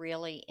that are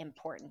really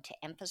important to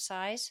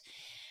emphasize.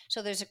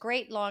 So there's a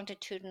great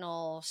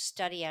longitudinal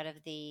study out of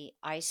the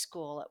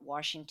iSchool at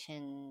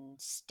Washington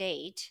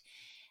State,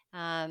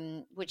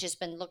 which has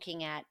been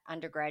looking at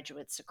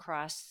undergraduates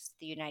across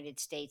the United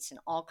States in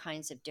all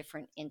kinds of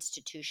different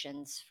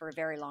institutions for a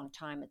very long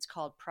time. It's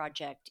called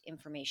Project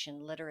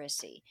Information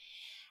Literacy.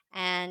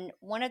 And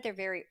one of their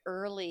very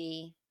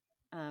early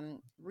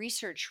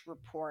research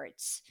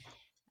reports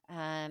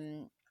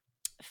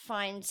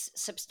finds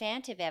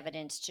substantive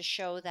evidence to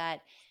show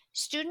that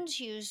students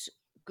use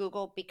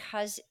Google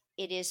because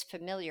it is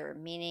familiar,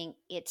 meaning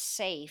it's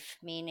safe,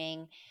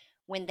 meaning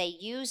when they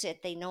use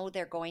it, they know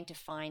they're going to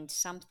find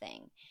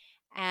something.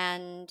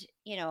 And,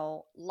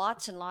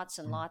 lots and lots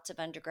and lots of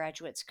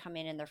undergraduates come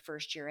in their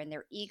first year and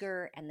they're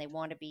eager and they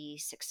want to be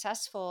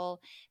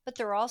successful, but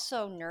they're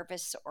also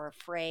nervous or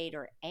afraid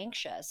or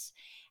anxious.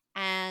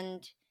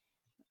 And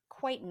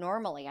quite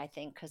normally, I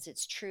think, because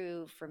it's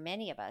true for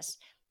many of us,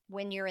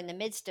 when you're in the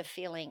midst of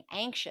feeling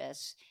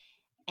anxious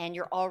and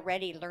you're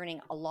already learning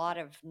a lot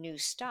of new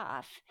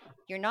stuff,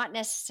 you're not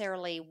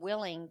necessarily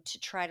willing to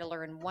try to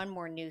learn one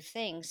more new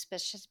thing,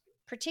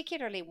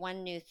 particularly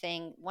one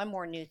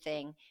more new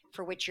thing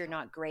for which you're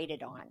not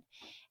graded on.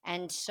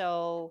 And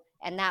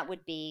that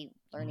would be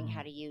learning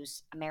how to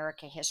use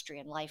America, history,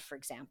 and life, for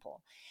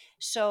example.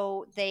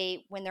 So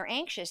when they're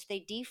anxious, they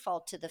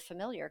default to the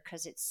familiar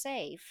because it's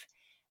safe.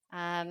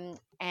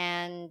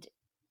 And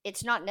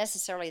it's not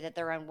necessarily that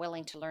they're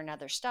unwilling to learn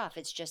other stuff.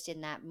 It's just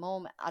in that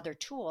moment, other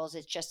tools,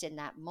 it's just in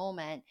that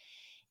moment,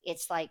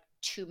 it's like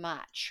too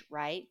much,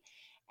 right?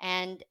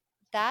 And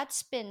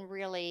that's been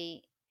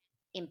really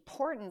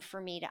important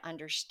for me to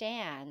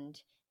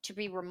understand, to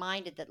be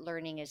reminded that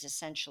learning is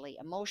essentially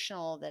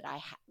emotional, that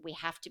we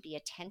have to be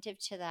attentive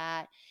to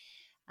that,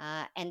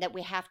 and that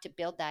we have to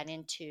build that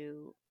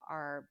into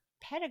our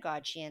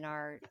pedagogy and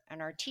our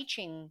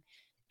teaching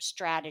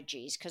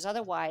strategies, because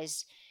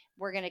otherwise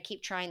we're going to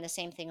keep trying the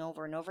same thing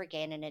over and over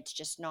again, and it's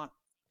just not,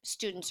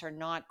 students are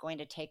not going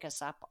to take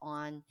us up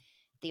on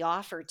the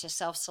offer to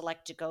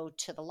self-select to go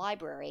to the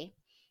library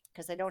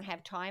because they don't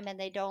have time and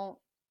they don't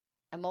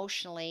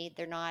emotionally,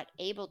 they're not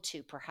able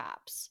to,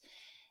 perhaps.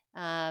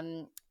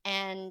 And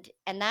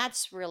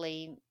that's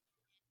really,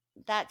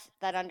 that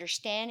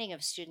understanding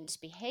of students'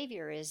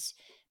 behavior is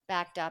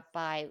backed up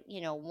by,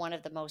 one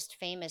of the most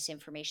famous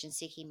information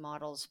seeking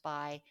models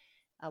by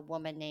a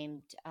woman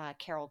named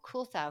Carol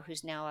Kuhlthau,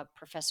 who's now a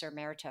professor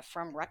emerita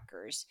from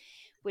Rutgers,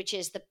 which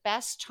is the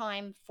best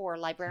time for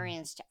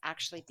librarians to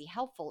actually be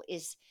helpful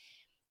is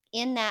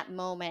in that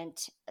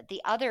moment.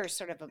 The other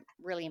sort of a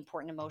really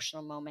important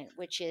emotional moment,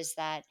 which is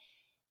that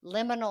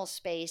liminal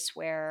space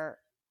where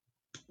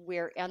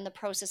we're in the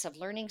process of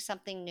learning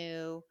something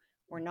new.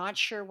 We're not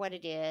sure what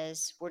it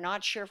is. We're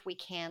not sure if we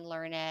can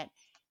learn it.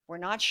 We're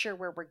not sure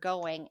where we're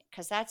going,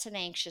 because that's an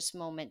anxious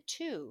moment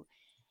too.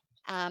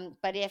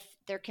 But if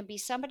there can be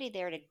somebody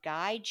there to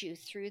guide you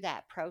through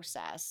that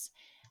process,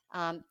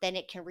 then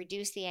it can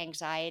reduce the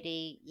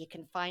anxiety. You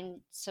can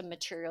find some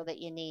material that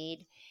you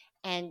need,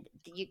 and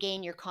you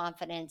gain your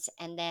confidence.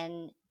 And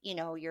then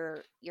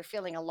you're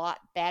feeling a lot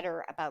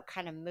better about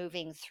kind of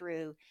moving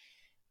through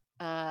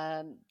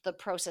the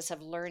process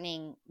of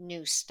learning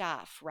new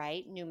stuff,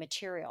 right? New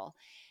material.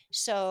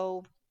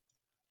 So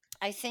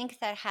I think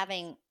that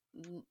having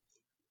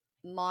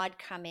Maud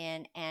come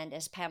in and,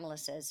 as Pamela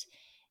says,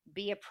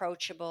 be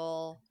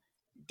approachable,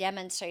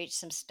 demonstrate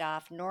some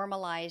stuff,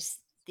 normalize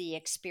the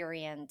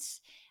experience,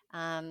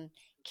 can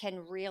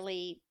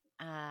really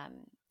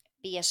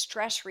be a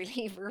stress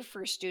reliever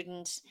for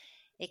students.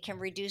 It can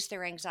reduce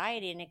their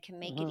anxiety and it can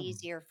make it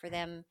easier for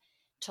them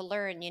to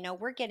learn.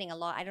 We're getting a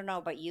lot, I don't know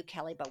about you,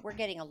 Kelly, but we're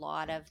getting a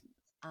lot of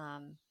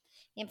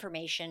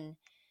information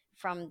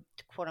from,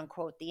 quote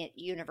unquote, the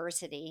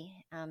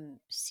university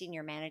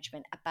senior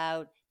management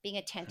about being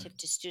attentive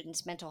to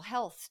students' mental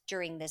health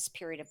during this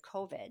period of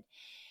COVID.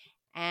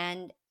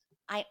 And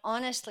I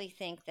honestly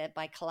think that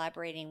by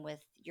collaborating with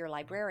your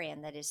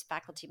librarian, that is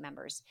faculty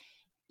members,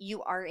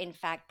 you are in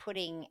fact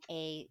putting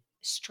a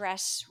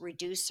stress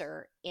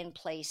reducer in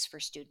place for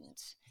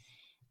students.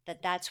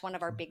 That's one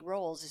of our big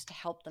roles, is to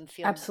help them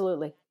feel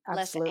Absolutely. less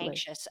Absolutely.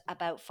 anxious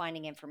about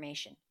finding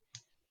information.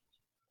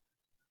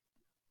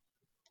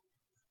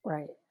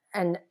 Right.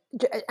 And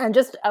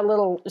just a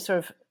little sort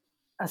of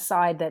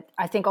aside that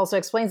I think also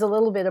explains a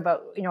little bit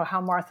about,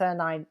 how Martha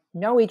and I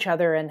know each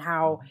other and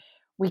how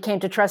we came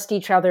to trust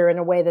each other in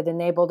a way that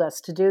enabled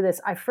us to do this.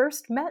 I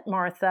first met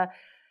Martha,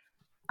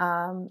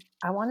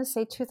 I want to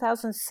say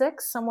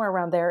 2006, somewhere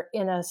around there,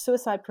 in a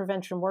suicide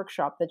prevention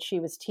workshop that she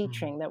was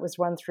teaching that was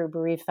run through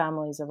Bereaved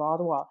Families of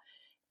Ottawa.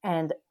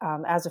 And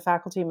as a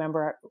faculty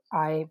member,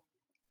 I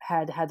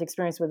had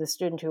experience with a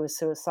student who was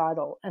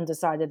suicidal and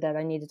decided that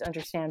I needed to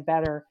understand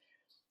better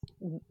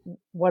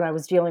what I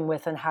was dealing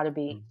with and how to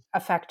be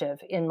effective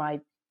in my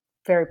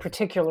very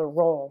particular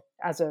role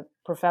as a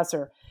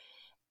professor.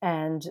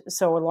 And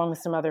so along with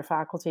some other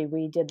faculty,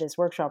 we did this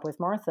workshop with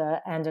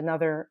Martha and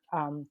another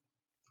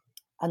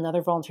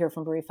volunteer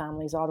from Bereaved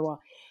Families Ottawa.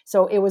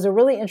 So it was a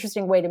really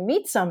interesting way to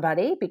meet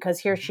somebody, because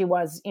here she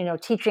was,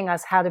 teaching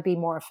us how to be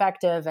more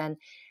effective and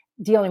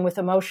dealing with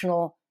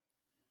emotional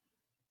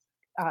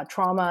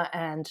trauma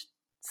and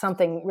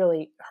something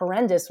really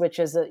horrendous, which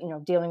is,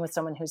 dealing with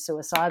someone who's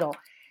suicidal.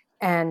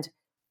 And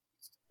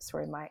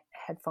sorry, my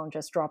headphone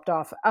just dropped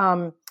off.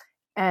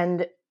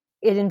 And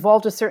it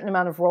involved a certain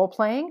amount of role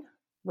playing,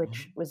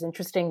 which was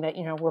interesting that,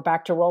 we're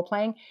back to role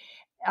playing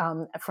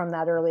from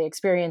that early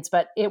experience.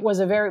 But it was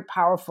a very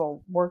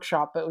powerful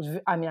workshop. It was,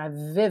 I have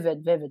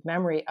vivid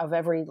memory of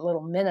every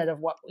little minute of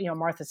what,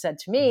 Martha said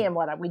to me and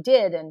what we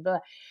did. And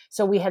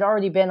so we had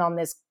already been on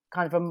this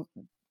kind of a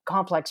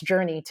complex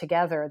journey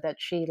together that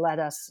she led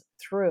us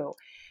through.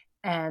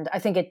 And I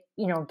think it,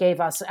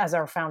 gave us as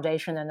our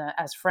foundation and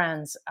as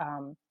friends,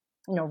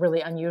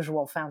 really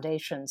unusual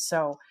foundation.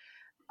 So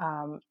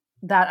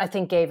that I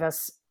think gave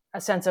us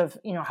a sense of,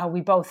 how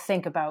we both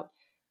think about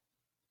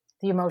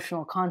the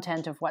emotional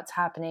content of what's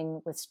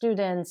happening with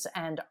students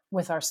and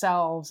with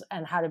ourselves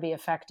and how to be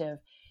effective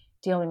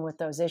dealing with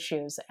those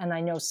issues. And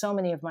I know so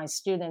many of my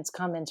students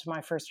come into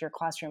my first year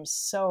classroom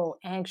so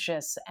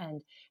anxious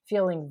and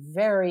feeling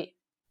very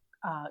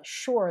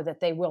sure that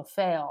they will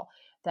fail,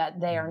 that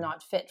they are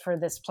not fit for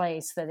this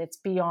place, that it's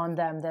beyond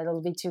them, that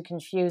it'll be too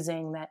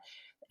confusing,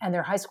 and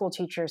their high school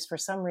teachers, for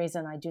some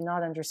reason I do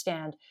not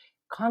understand,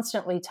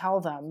 constantly tell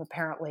them,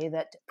 apparently,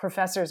 that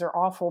professors are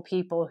awful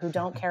people who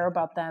don't care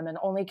about them and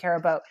only care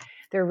about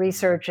their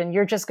research, and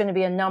you're just going to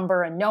be a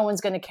number and no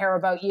one's going to care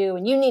about you,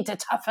 and you need to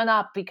toughen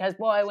up because,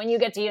 boy, when you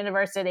get to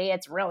university,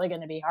 it's really going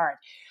to be hard.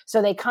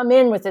 So they come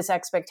in with this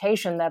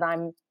expectation that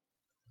I'm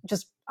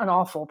just an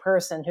awful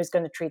person who's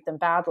going to treat them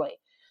badly,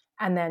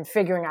 and then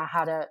figuring out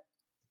how to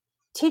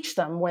teach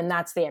them when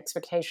that's the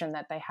expectation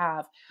that they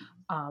have.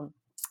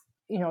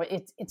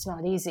 It's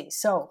not easy.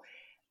 So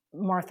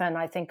Martha and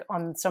I think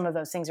on some of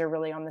those things are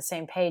really on the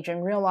same page,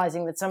 and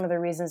realizing that some of the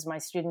reasons my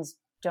students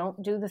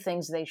don't do the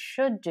things they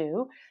should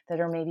do that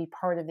are maybe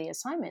part of the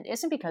assignment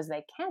isn't because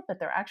they can't, but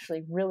they're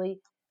actually really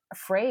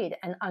afraid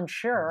and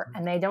unsure,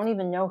 and they don't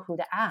even know who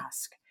to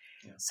ask.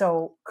 Yeah.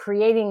 So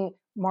creating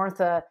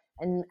Martha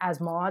and as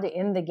Maud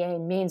in the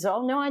game means,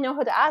 oh no, I know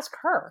who to ask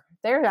her.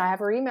 There, I have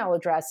her email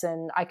address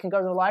and I can go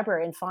to the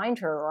library and find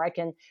her, or I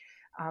can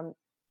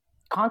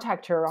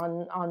contact her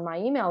on my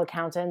email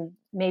account and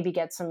maybe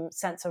get some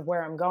sense of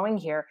where I'm going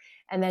here.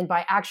 And then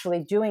by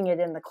actually doing it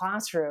in the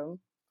classroom,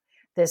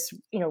 this,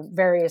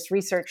 various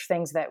research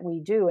things that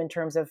we do in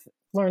terms of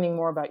learning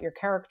more about your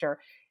character,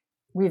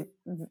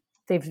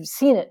 they've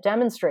seen it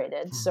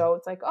demonstrated. Mm-hmm. So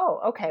it's like, oh,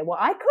 okay, well,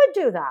 I could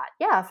do that.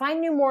 Yeah, if I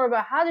knew more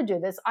about how to do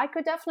this, I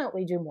could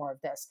definitely do more of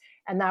this.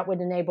 And that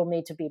would enable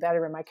me to be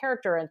better in my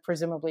character and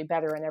presumably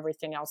better in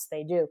everything else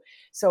they do.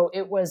 So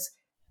it was,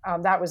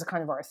 that was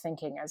kind of our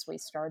thinking as we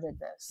started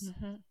this.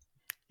 Mm-hmm.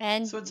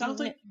 And so it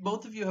sounds like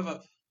both of you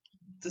have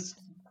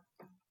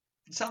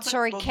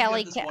sorry,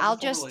 Kelly, I'll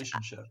just,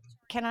 relationship.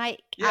 Can I,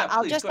 yeah,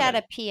 I'll please, just add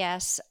a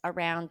PS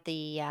around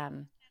the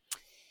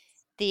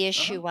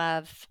issue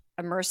of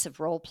immersive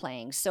role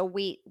playing. So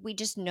we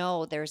just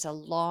know there's a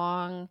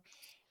long,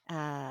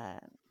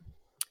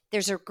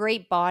 there's a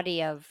great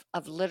body of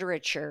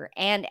literature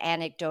and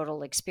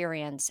anecdotal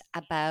experience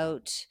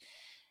about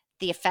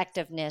the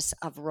effectiveness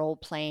of role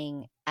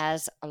playing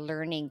as a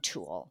learning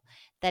tool,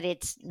 that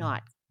it's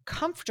not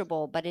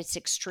comfortable, but it's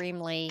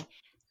extremely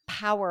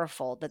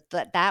powerful,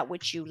 that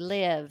which you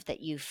live, that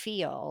you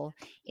feel,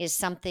 is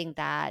something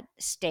that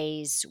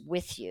stays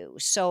with you.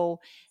 So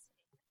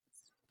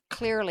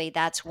clearly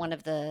that's one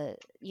of the,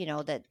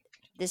 that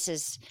this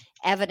is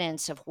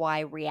evidence of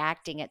why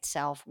reacting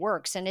itself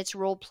works, and it's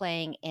role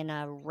playing in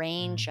a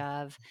range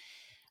of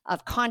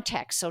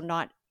contexts. So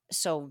not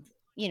so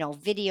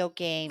video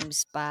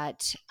games,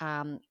 but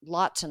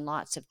lots and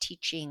lots of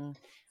teaching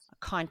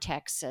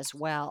contexts as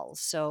well.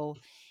 So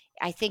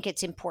I think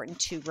it's important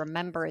to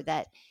remember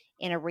that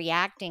in a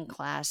reacting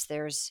class,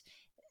 there's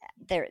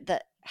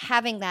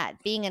having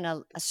that being in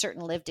a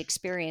certain lived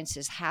experience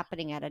is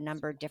happening at a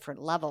number of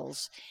different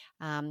levels,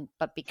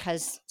 but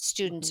because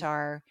students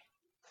are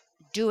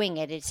doing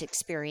it, it's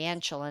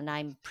experiential, and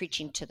I'm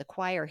preaching to the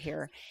choir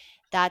here.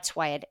 That's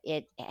why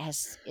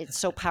it's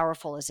so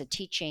powerful as a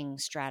teaching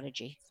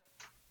strategy.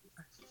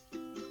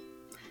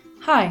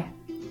 Hi,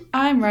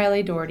 I'm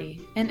Riley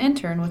Doherty, an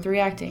intern with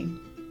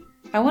Reacting.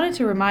 I wanted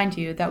to remind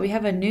you that we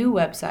have a new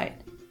website,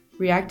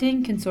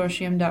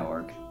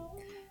 reactingconsortium.org.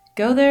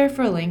 Go there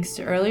for links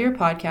to earlier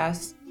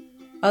podcasts,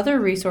 other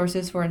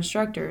resources for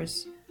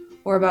instructors,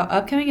 or about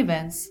upcoming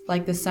events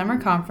like the summer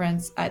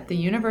conference at the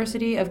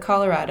University of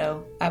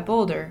Colorado at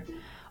Boulder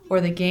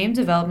or the Game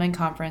Development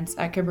Conference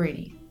at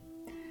Cabrini.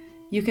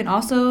 You can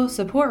also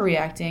support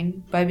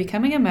Reacting by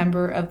becoming a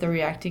member of the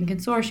Reacting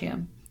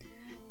Consortium.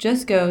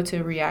 Just go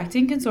to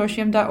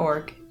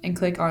reactingconsortium.org and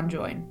click on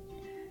Join.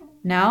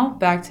 Now,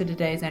 back to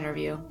today's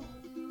interview.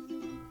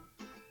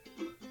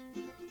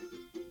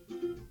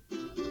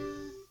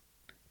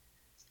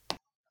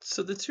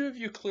 So the two of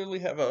you clearly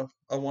have a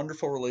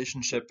wonderful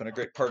relationship and a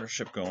great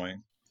partnership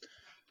going.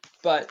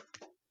 But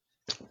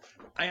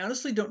I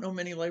honestly don't know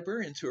many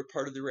librarians who are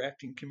part of the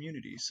Reacting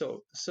community.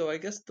 So I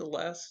guess the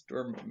last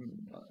or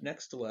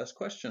next to last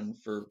question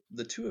for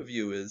the two of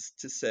you is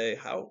to say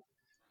how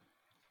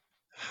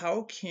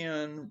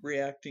can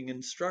Reacting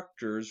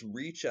instructors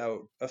reach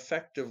out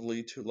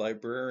effectively to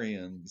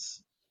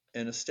librarians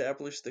and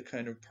establish the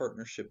kind of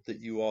partnership that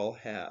you all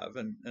have?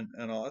 And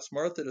I'll ask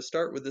Martha to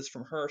start with this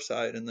from her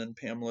side, and then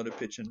Pamela to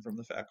pitch in from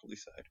the faculty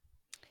side.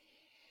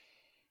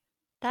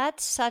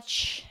 That's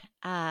such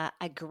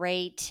a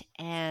great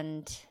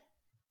and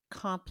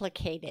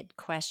complicated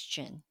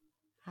question.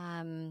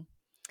 I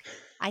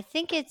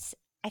think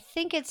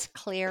it's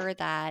clear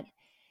that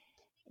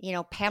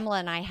Pamela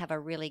and I have a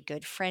really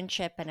good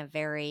friendship and a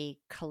very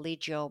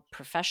collegial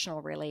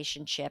professional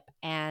relationship,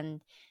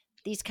 and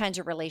these kinds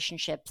of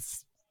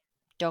relationships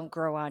don't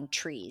grow on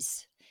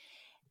trees.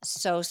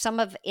 So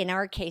in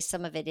our case,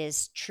 some of it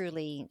is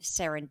truly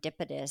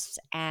serendipitous.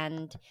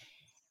 And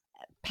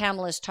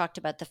Pamela's talked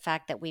about the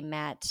fact that we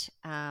met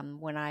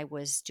when I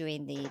was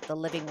doing the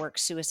Living Work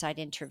Suicide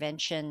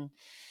Intervention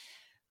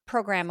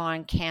program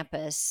on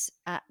campus.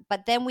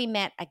 But then we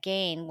met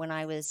again when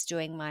I was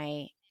doing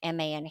my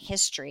MA in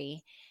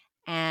history.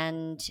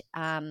 And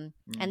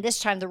this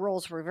time the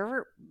roles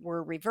were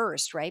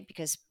reversed, right?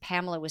 Because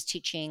Pamela was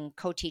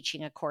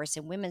co-teaching a course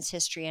in women's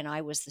history, and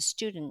I was the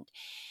student.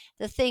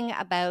 The thing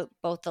about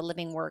both the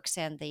Living Works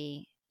and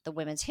the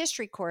women's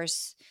history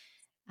course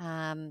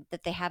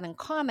that they have in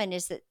common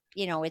is that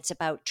it's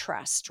about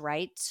trust,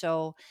 right?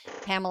 So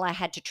Pamela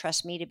had to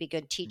trust me to be a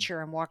good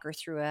teacher and walk her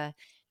through a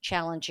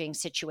challenging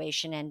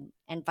situation,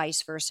 and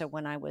vice versa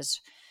when I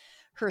was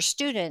her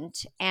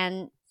student.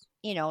 And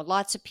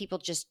lots of people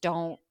just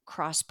don't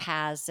cross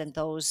paths in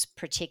those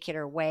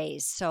particular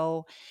ways.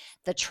 So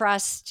the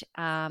trust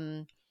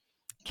can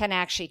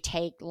actually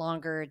take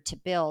longer to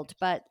build.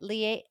 But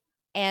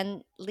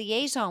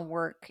liaison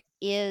work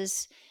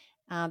is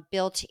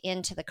built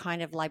into the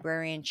kind of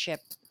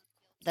librarianship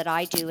that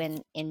I do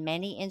in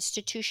many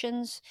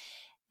institutions.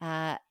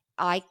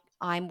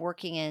 I'm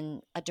working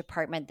in a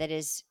department that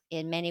is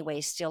in many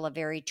ways still a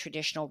very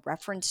traditional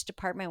reference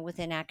department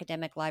within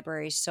academic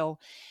libraries. So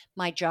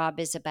my job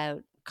is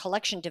about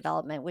collection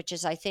development, which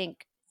is, I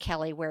think,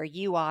 Kelly, where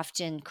you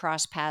often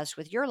cross paths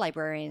with your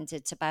librarians.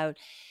 It's about,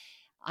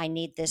 I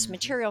need this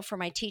material for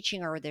my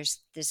teaching, or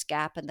there's this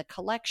gap in the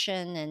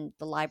collection, and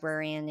the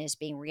librarian is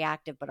being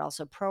reactive but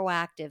also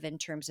proactive in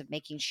terms of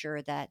making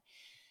sure that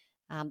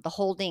the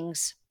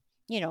holdings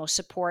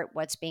support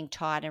what's being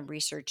taught and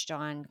researched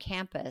on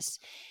campus.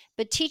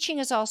 But teaching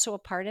is also a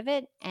part of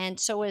it, and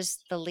so is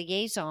the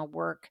liaison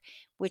work,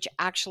 which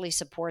actually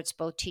supports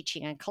both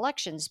teaching and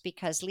collections,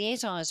 because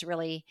liaison is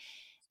really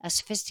a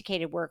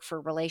sophisticated work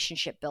for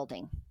relationship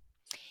building.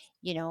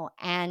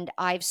 And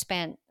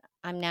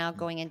I'm now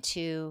going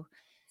into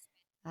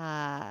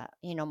my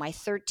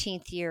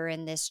 13th year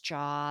in this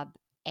job,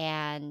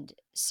 and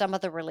some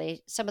of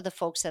the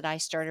folks that I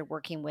started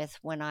working with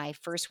when I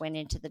first went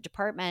into the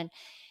department,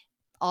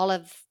 all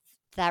of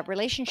that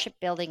relationship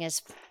building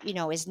is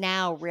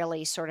now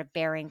really sort of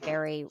bearing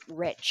very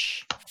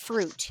rich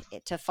fruit,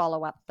 to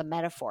follow up the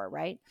metaphor,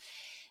 right?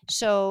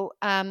 So,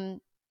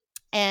 and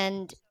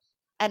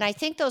I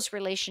think those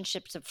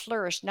relationships have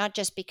flourished, not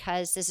just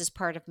because this is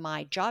part of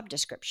my job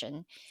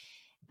description,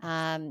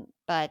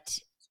 but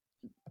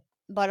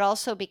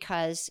also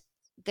because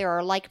there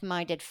are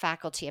like-minded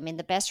faculty. I mean,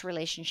 the best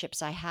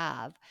relationships I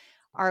have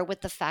are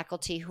with the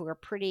faculty who are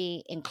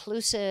pretty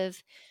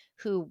inclusive,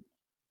 who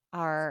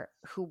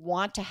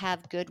want to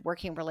have good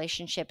working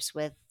relationships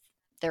with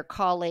their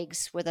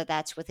colleagues, whether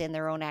that's within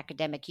their own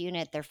academic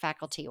unit, their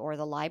faculty, or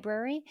the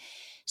library.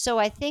 So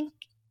I think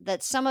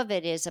that some of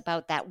it is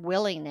about that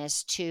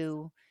willingness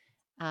to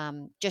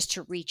just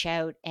to reach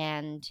out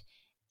and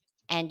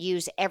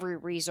use every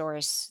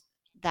resource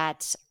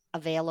that's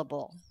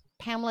available.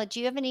 Pamela, do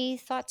you have any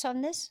thoughts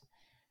on this?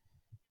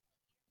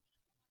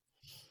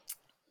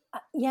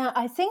 Yeah,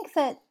 I think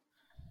that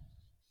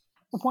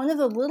one of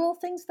the little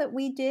things that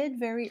we did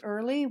very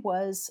early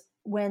was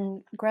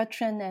when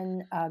Gretchen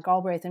and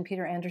Galbraith and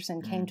Peter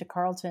Anderson came to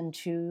Carleton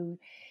to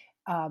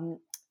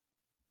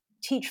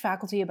teach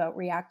faculty about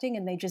reacting,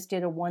 and they just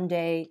did a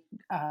one-day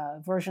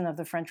version of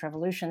the French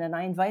Revolution, and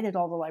I invited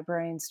all the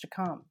librarians to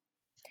come.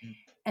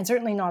 And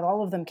certainly not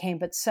all of them came,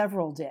 but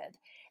several did.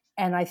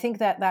 And I think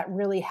that that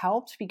really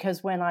helped,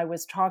 because when I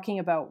was talking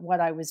about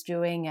what I was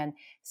doing and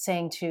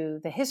saying to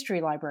the history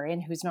librarian,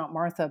 who's not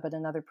Martha, but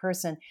another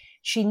person,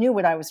 she knew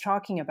what I was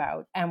talking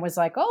about and was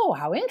like, oh,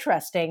 how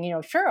interesting,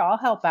 sure, I'll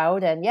help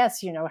out. And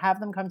yes, have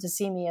them come to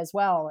see me as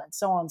well, and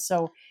so on.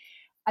 So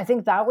I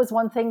think that was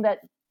one thing that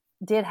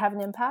did have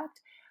an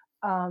impact.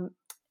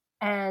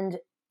 And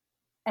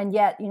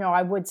yet,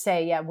 I would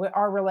say,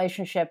 our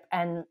relationship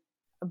and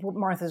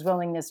Martha's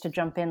willingness to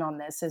jump in on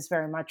this is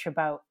very much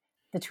about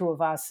the two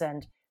of us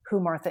and who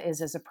Martha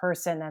is as a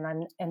person.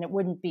 And it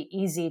wouldn't be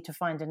easy to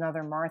find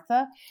another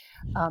Martha.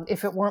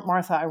 If it weren't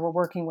Martha I were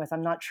working with,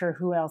 I'm not sure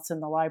who else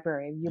in the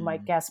library. You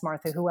might guess,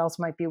 Martha, who else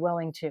might be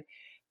willing to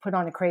put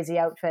on a crazy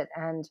outfit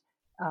and,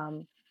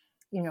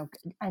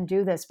 and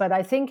do this. But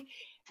I think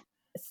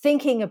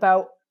thinking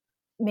about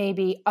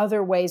maybe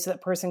other ways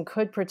that person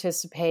could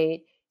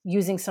participate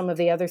using some of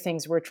the other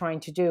things we're trying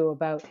to do,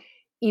 about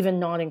even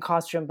not in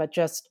costume, but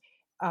just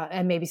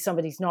and maybe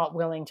somebody's not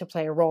willing to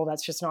play a role.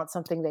 That's just not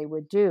something they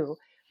would do.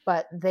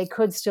 But they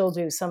could still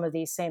do some of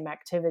these same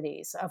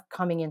activities of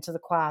coming into the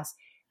class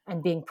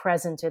and being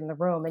present in the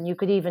room. And you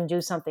could even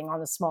do something on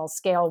a small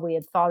scale. We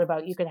had thought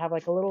about, you could have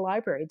like a little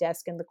library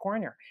desk in the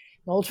corner,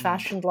 an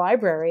old-fashioned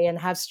library, and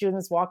have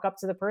students walk up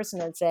to the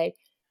person and say,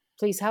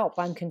 please help,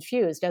 I'm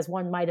confused, as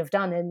one might have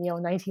done in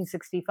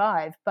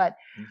 1965. But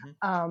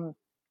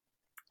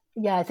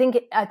I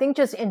think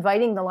just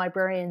inviting the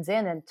librarians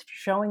in and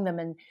showing them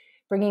and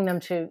bringing them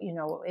to,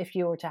 if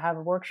you were to have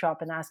a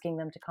workshop and asking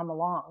them to come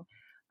along,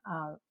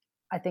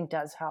 I think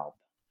does help.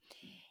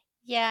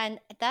 Yeah, and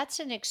that's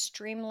an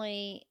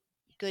extremely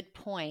good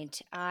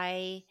point.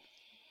 The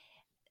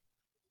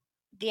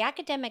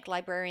academic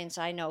librarians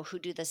I know who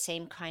do the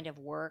same kind of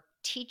work,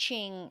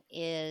 teaching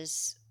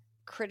is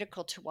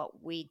critical to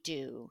what we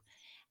do.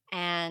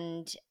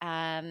 And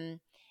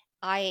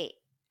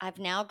I've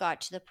now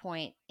got to the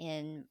point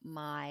in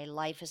my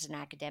life as an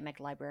academic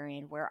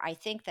librarian where I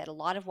think that a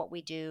lot of what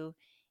we do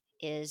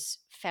is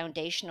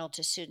foundational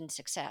to student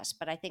success.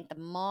 But I think the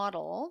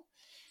model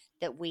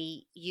that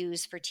we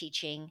use for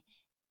teaching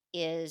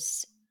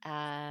is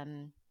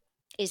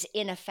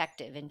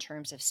ineffective in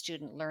terms of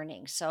student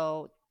learning.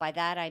 So by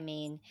that I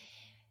mean,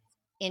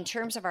 in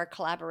terms of our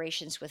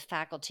collaborations with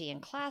faculty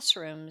and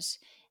classrooms,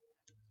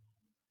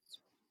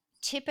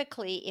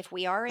 typically if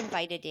we are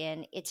invited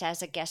in, it's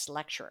as a guest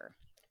lecturer.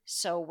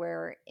 So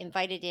we're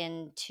invited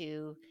in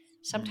to,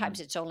 sometimes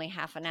it's only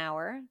half an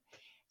hour.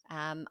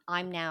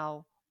 I'm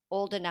now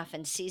old enough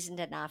and seasoned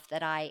enough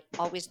that I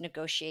always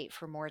negotiate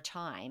for more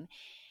time,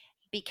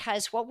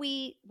 because what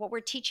we're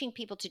teaching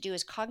people to do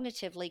is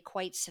cognitively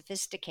quite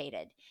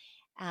sophisticated.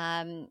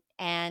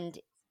 And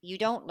you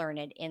don't learn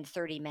it in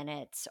 30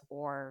 minutes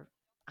or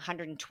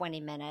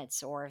 120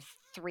 minutes or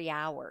 3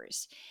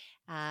 hours.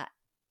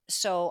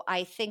 So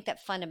I think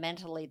that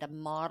fundamentally the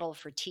model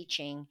for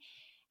teaching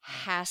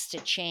has to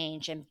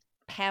change. And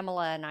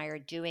Pamela and I are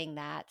doing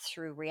that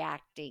through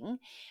Reacting.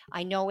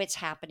 I know it's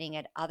happening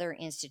at other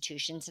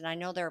institutions, and I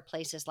know there are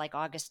places like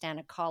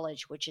Augustana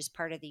College, which is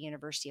part of the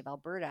University of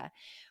Alberta,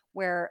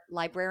 where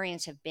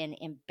librarians have been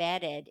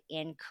embedded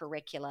in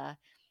curricula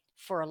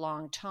for a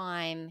long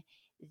time.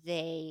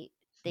 They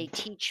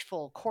teach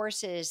full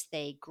courses,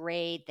 they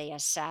grade, they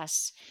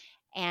assess,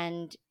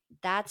 and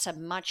that's a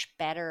much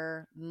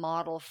better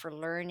model for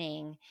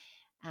learning,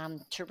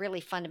 to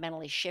really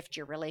fundamentally shift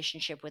your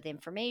relationship with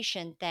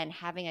information than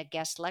having a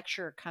guest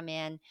lecturer come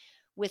in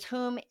with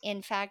whom,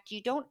 in fact,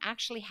 you don't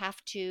actually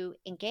have to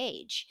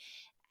engage.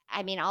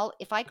 I mean,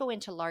 if I go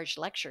into large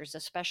lectures,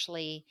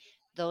 especially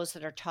those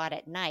that are taught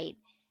at night,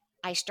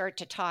 I start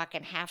to talk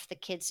and half the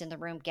kids in the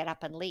room get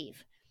up and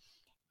leave.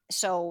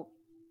 So,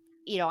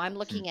 I'm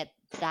looking at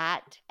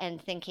that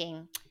and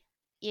thinking,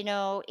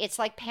 it's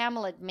like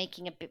Pamela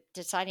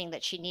deciding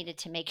that she needed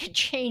to make a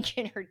change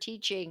in her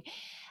teaching.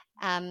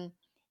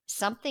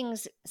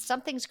 Something's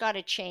got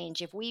to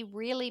change. If we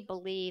really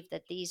believe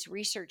that these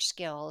research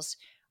skills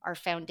are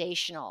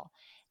foundational,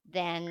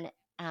 then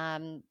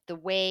the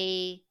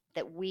way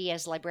that we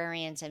as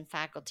librarians and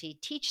faculty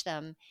teach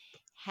them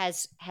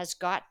has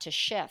got to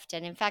shift.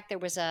 And in fact, there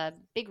was a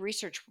big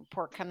research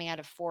report coming out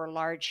of 4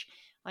 large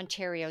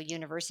Ontario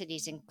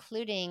universities,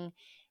 including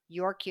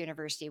York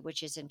University,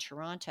 which is in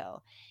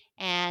Toronto.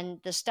 And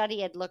the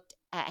study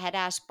had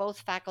asked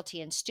both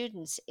faculty and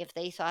students if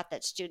they thought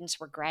that students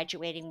were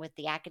graduating with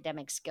the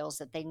academic skills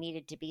that they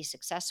needed to be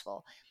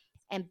successful.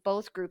 And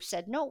both groups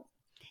said no.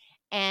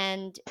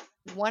 And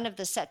one of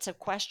the sets of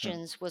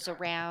questions was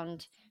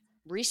around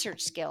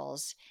research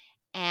skills.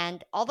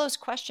 And all those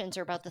questions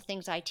are about the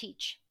things I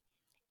teach.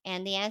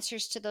 And the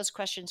answers to those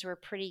questions were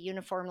pretty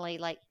uniformly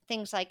like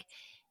things like,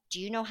 do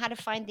you know how to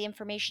find the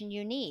information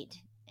you need?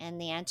 And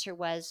the answer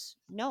was,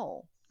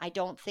 no, I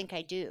don't think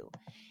I do.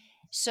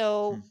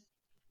 So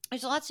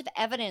there's lots of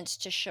evidence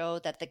to show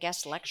that the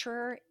guest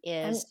lecturer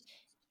is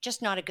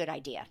just not a good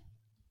idea.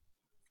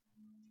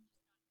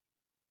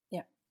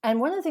 Yeah. And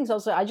one of the things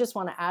also I just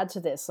want to add to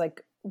this,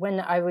 like when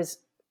I was,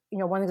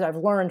 one of the things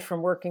I've learned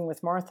from working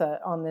with Martha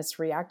on this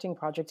reacting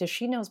project is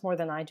she knows more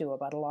than I do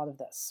about a lot of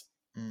this.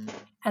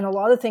 And a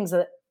lot of things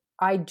that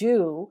I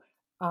do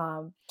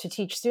to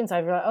teach students,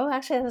 I've realized,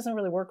 actually, that doesn't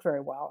really work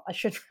very well. I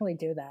shouldn't really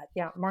do that.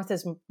 Yeah,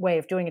 Martha's way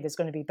of doing it is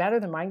going to be better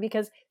than mine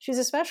because she's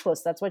a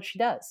specialist. That's what she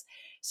does.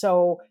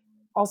 So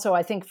also,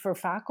 I think for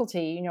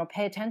faculty,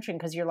 pay attention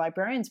because your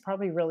librarian's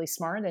probably really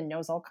smart and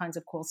knows all kinds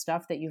of cool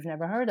stuff that you've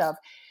never heard of.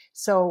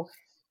 So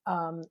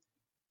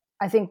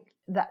I think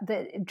that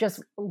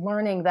just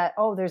learning that,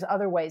 there's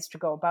other ways to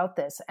go about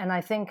this. And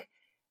I think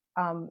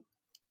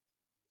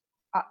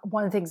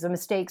one of the things, the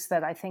mistakes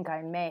that I think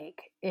I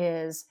make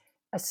is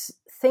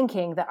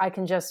thinking that I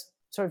can just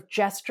sort of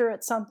gesture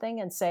at something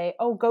and say,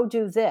 go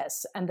do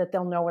this, and that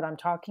they'll know what I'm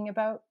talking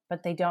about,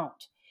 but they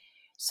don't.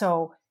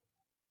 So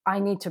I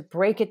need to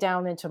break it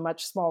down into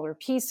much smaller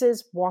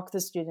pieces, walk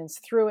the students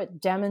through it,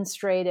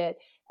 demonstrate it,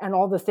 and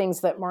all the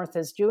things that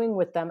Martha's doing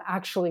with them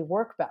actually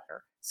work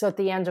better. So at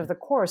the end of the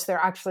course, they're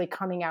actually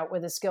coming out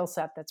with a skill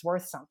set that's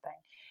worth something.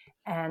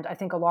 And I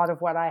think a lot of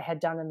what I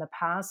had done in the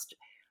past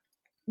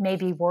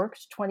maybe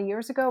worked 20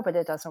 years ago, but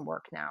it doesn't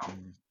work now.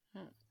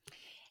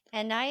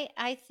 And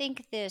I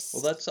think this...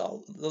 Well, that's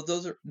all.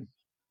 Those are...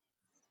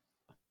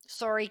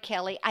 Sorry,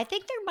 Kelly. I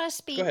think there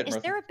must be... Go ahead, is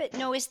Martha.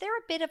 there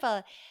a bit of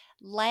a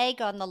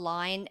lag on the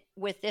line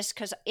with this?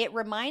 Because it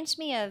reminds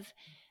me of...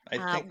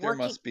 I think there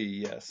must be,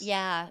 yes.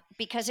 Yeah,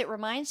 because it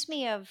reminds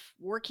me of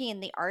working in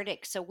the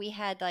Arctic. So we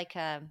had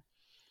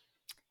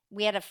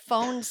a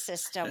phone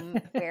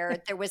system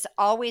where there was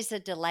always a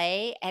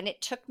delay, and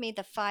it took me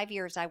the 5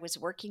 years I was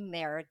working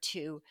there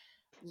to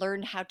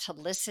learn how to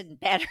listen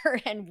better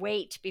and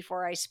wait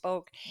before I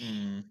spoke.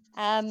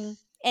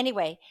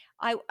 Anyway,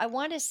 I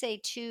want to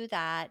say too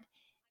that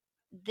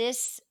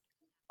this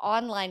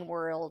online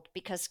world,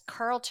 because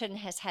Carleton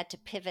has had to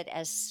pivot,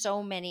 as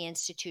so many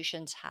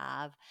institutions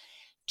have,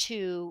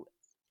 to,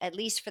 at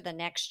least for the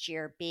next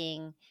year,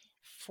 being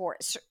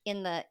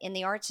in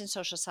the arts and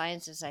social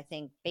sciences, I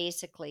think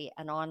basically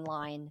an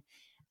online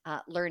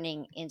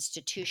learning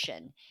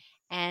institution.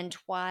 And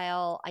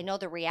while I know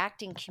the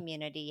reacting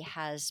community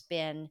has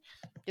been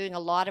doing a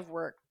lot of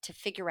work to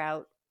figure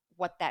out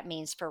what that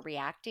means for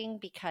reacting,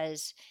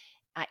 because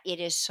it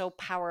is so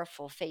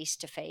powerful face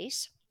to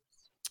face.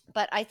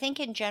 But I think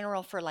in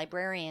general for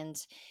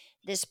librarians,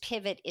 this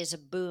pivot is a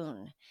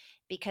boon,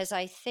 because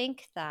I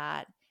think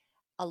that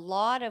a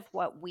lot of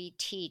what we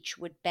teach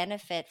would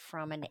benefit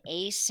from an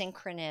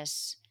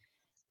asynchronous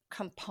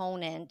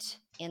component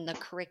in the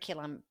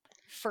curriculum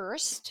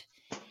first,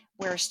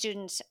 where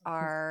students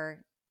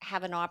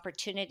have an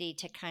opportunity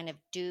to kind of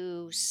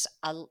do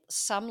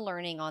some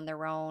learning on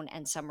their own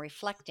and some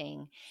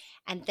reflecting.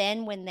 And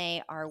then when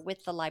they are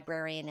with the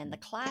librarian in the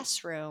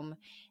classroom,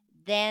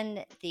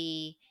 then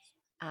the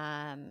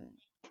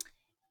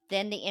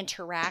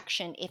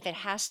interaction,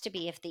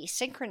 if the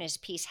synchronous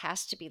piece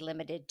has to be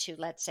limited to,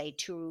 let's say,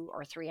 2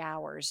 or 3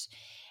 hours,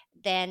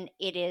 then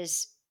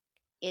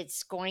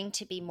it's going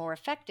to be more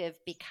effective,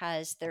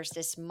 because there's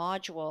this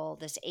module,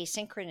 this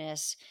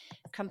asynchronous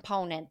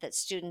component that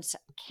students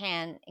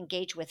can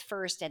engage with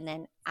first and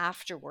then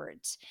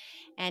afterwards.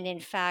 And in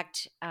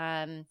fact,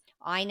 I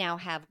now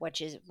have what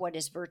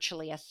is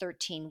virtually a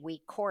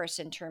 13-week course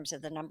in terms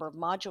of the number of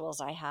modules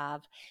I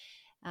have,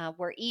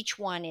 where each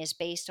one is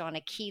based on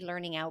a key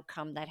learning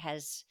outcome that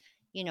has,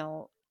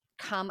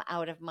 come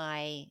out of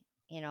my,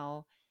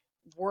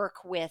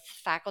 work with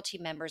faculty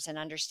members and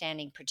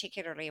understanding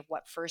particularly of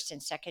what first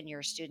and second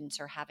year students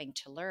are having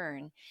to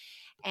learn.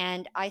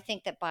 And I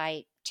think that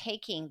by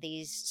taking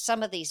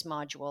some of these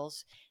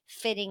modules,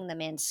 fitting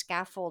them in,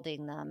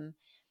 scaffolding them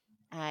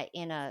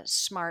in a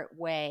smart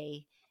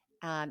way,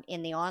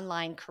 in the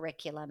online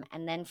curriculum,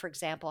 and then, for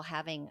example,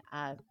 having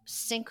a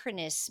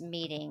synchronous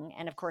meeting,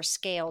 and of course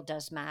scale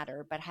does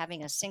matter, but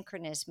having a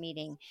synchronous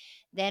meeting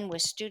then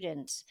with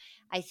students,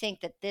 I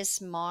think that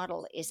this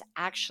model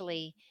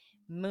actually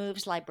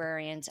moves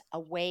librarians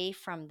away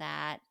from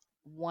that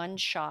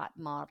one-shot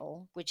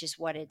model, which is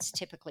what it's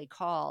typically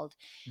called,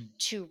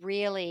 to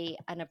really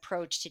an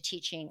approach to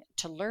teaching,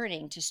 to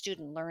learning, to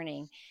student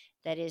learning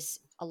that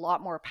is a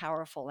lot more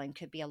powerful and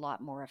could be a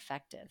lot more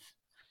effective.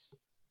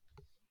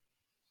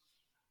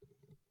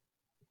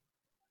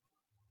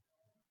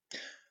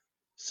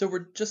 So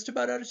we're just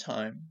about out of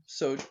time.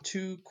 So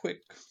 2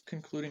 quick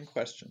concluding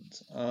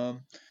questions.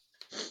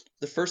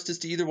 The first is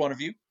to either one of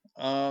you,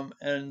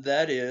 and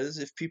that is,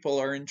 if people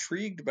are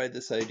intrigued by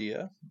this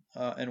idea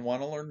and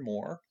want to learn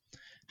more,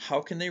 how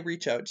can they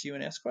reach out to you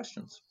and ask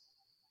questions?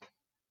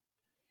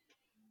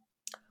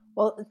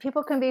 Well,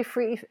 people can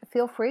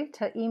feel free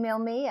to email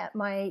me at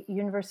my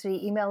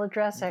university email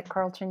address at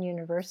Carleton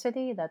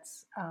University.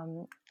 That's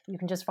you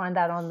can just find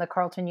that on the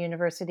Carleton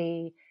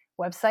University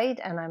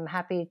website, and I'm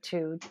happy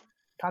to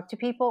talk to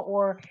people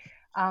or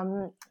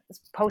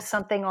post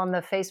something on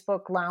the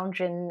Facebook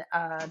lounge in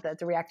the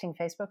Reacting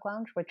Facebook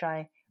lounge, which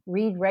I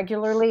read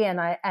regularly, and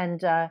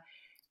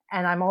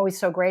I'm always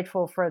so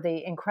grateful for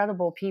the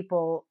incredible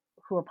people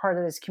who are part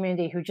of this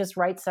community who just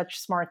write such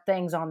smart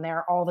things on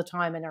there all the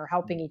time and are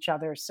helping each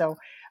other. So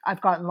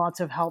I've gotten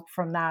lots of help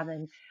from that,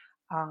 and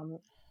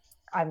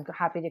I'm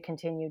happy to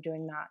continue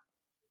doing that.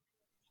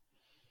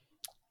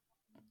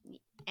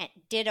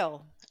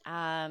 Ditto.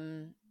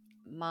 I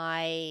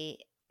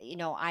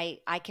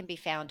can be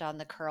found on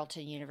the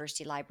Carleton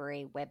University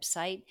Library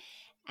website,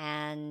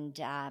 and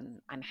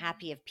I'm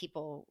happy if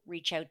people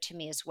reach out to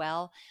me as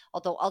well.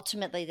 Although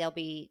ultimately they'll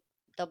be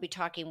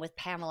talking with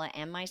Pamela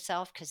and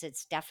myself, because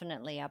it's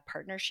definitely a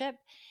partnership,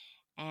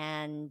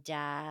 and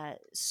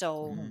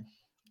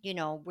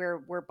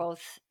we're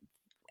both,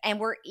 and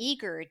we're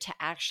eager to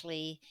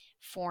actually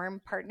form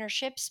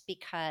partnerships,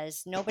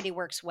 because nobody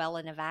works well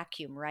in a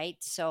vacuum, right?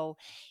 So,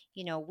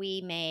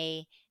 we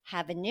may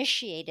have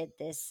initiated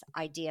this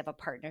idea of a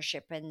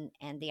partnership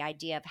and the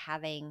idea of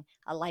having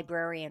a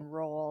librarian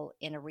role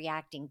in a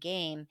reacting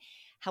game.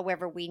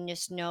 However, we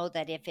just know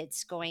that if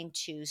it's going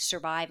to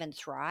survive and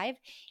thrive,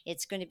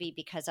 it's going to be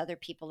because other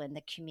people in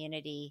the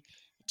community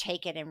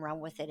take it and run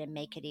with it and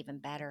make it even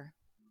better.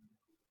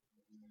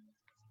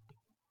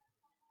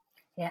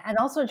 Yeah, and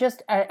also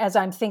just as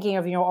I'm thinking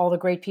of all the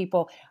great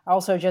people,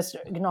 also just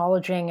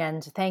acknowledging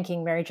and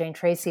thanking Mary Jane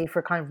Tracy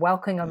for kind of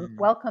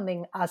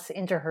welcoming us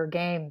into her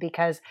game,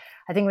 because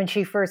I think when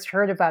she first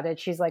heard about it,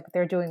 she's like,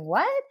 "They're doing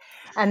what?"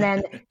 And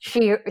then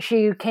she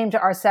came to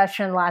our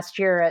session last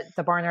year at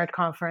the Barnard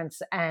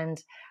Conference,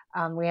 and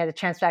we had a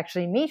chance to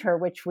actually meet her,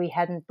 which we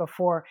hadn't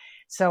before.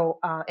 So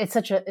it's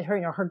such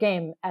her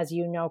game, as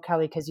you know,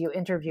 Kelly, because you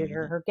interviewed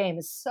her. Her game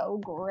is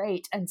so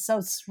great and so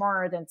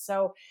smart and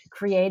so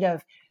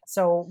creative.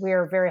 So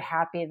we're very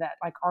happy that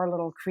our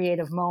little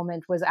creative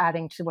moment was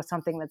adding to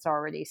something that's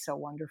already so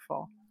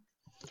wonderful.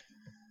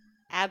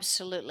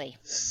 Absolutely.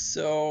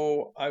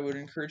 So I would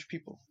encourage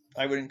people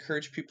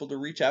to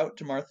reach out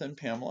to Martha and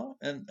Pamela.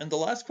 And the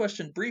last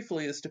question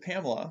briefly is to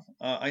Pamela.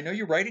 I know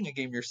you're writing a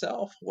game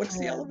yourself. What's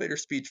the elevator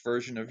speech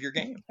version of your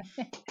game?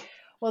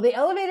 Well, the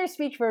elevator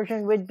speech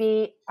version would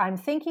be, I'm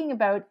thinking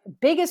about,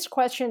 biggest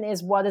question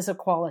is, what is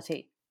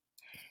equality?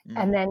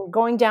 And then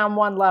going down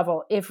one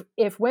level,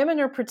 if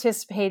women are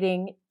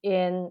participating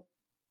in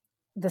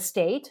the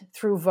state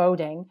through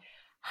voting,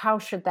 how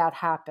should that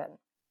happen?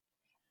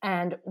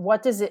 And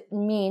what does it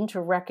mean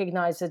to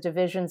recognize the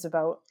divisions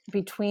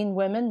between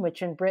women,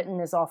 which in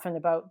Britain is often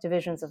about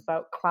divisions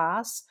about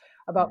class,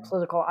 about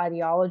political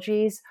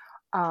ideologies.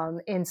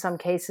 In some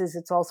cases,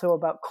 it's also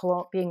about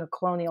being a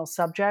colonial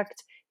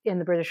subject in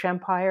the British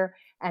Empire,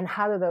 and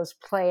how do those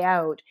play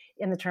out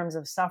in the terms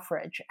of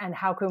suffrage, and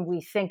how can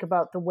we think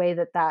about the way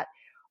that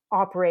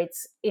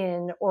operates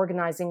in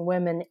organizing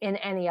women in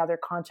any other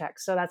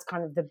context? So that's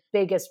kind of the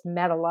biggest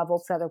meta level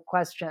set of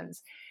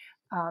questions.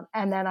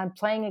 And then I'm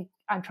trying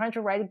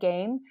to write a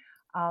game,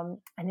 and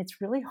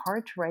it's really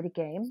hard to write a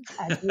game,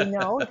 as you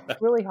know.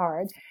 It's really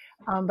hard.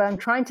 But I'm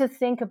trying to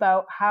think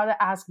about how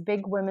to ask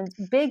big,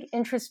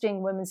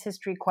 interesting women's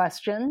history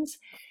questions,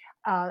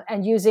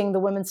 and using the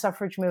women's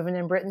suffrage movement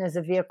in Britain as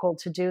a vehicle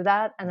to do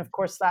that. And of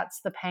course, that's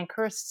the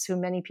Pankhursts, who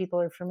many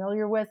people are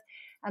familiar with.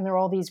 And there are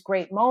all these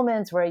great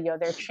moments where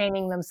they're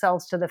chaining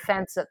themselves to the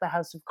fence at the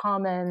House of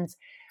Commons.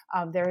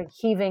 They're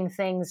heaving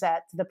things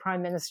at the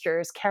Prime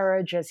Minister's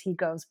carriage as he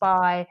goes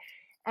by.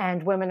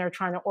 And women are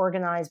trying to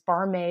organize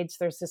barmaids.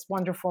 There's this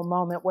wonderful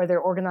moment where they're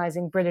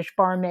organizing British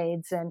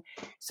barmaids. And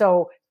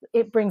so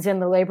it brings in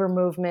the labor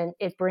movement.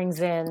 It brings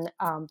in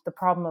the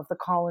problem of the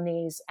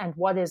colonies and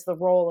what is the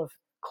role of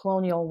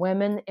colonial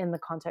women in the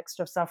context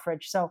of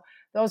suffrage. So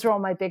those are all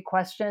my big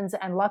questions.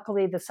 And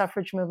luckily, the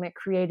suffrage movement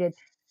created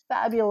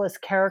fabulous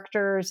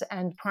characters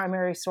and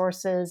primary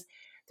sources.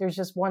 There's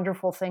just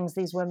wonderful things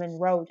these women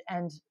wrote,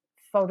 and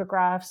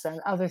photographs and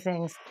other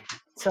things.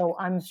 So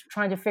I'm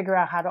trying to figure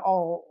out how to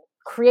all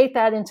create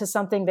that into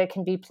something that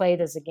can be played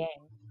as a game.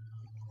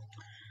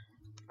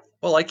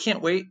 Well, I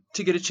can't wait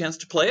to get a chance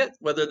to play it,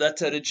 whether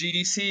that's at a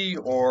GDC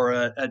or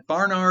at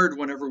Barnard,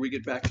 whenever we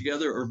get back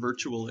together, or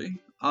virtually.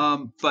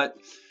 But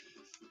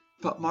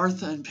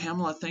Martha and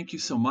Pamela, thank you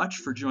so much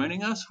for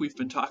joining us. We've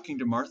been talking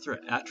to Martha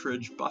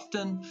Attridge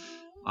Buffton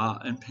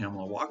and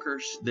Pamela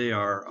Walkers. They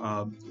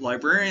are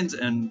librarians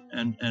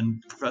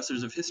and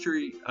professors of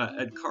history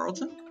at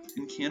Carleton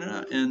in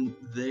Canada, and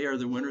they are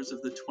the winners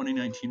of the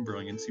 2019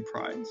 Brilliancy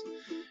Prize.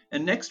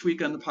 And next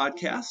week on the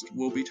podcast,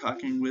 we'll be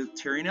talking with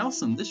Terry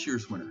Nelson, this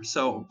year's winner.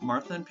 So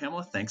Martha and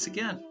Pamela, thanks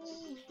again.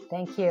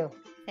 Thank you.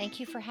 Thank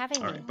you for having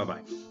me. All right,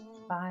 bye-bye.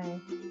 Bye.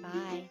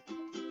 Bye.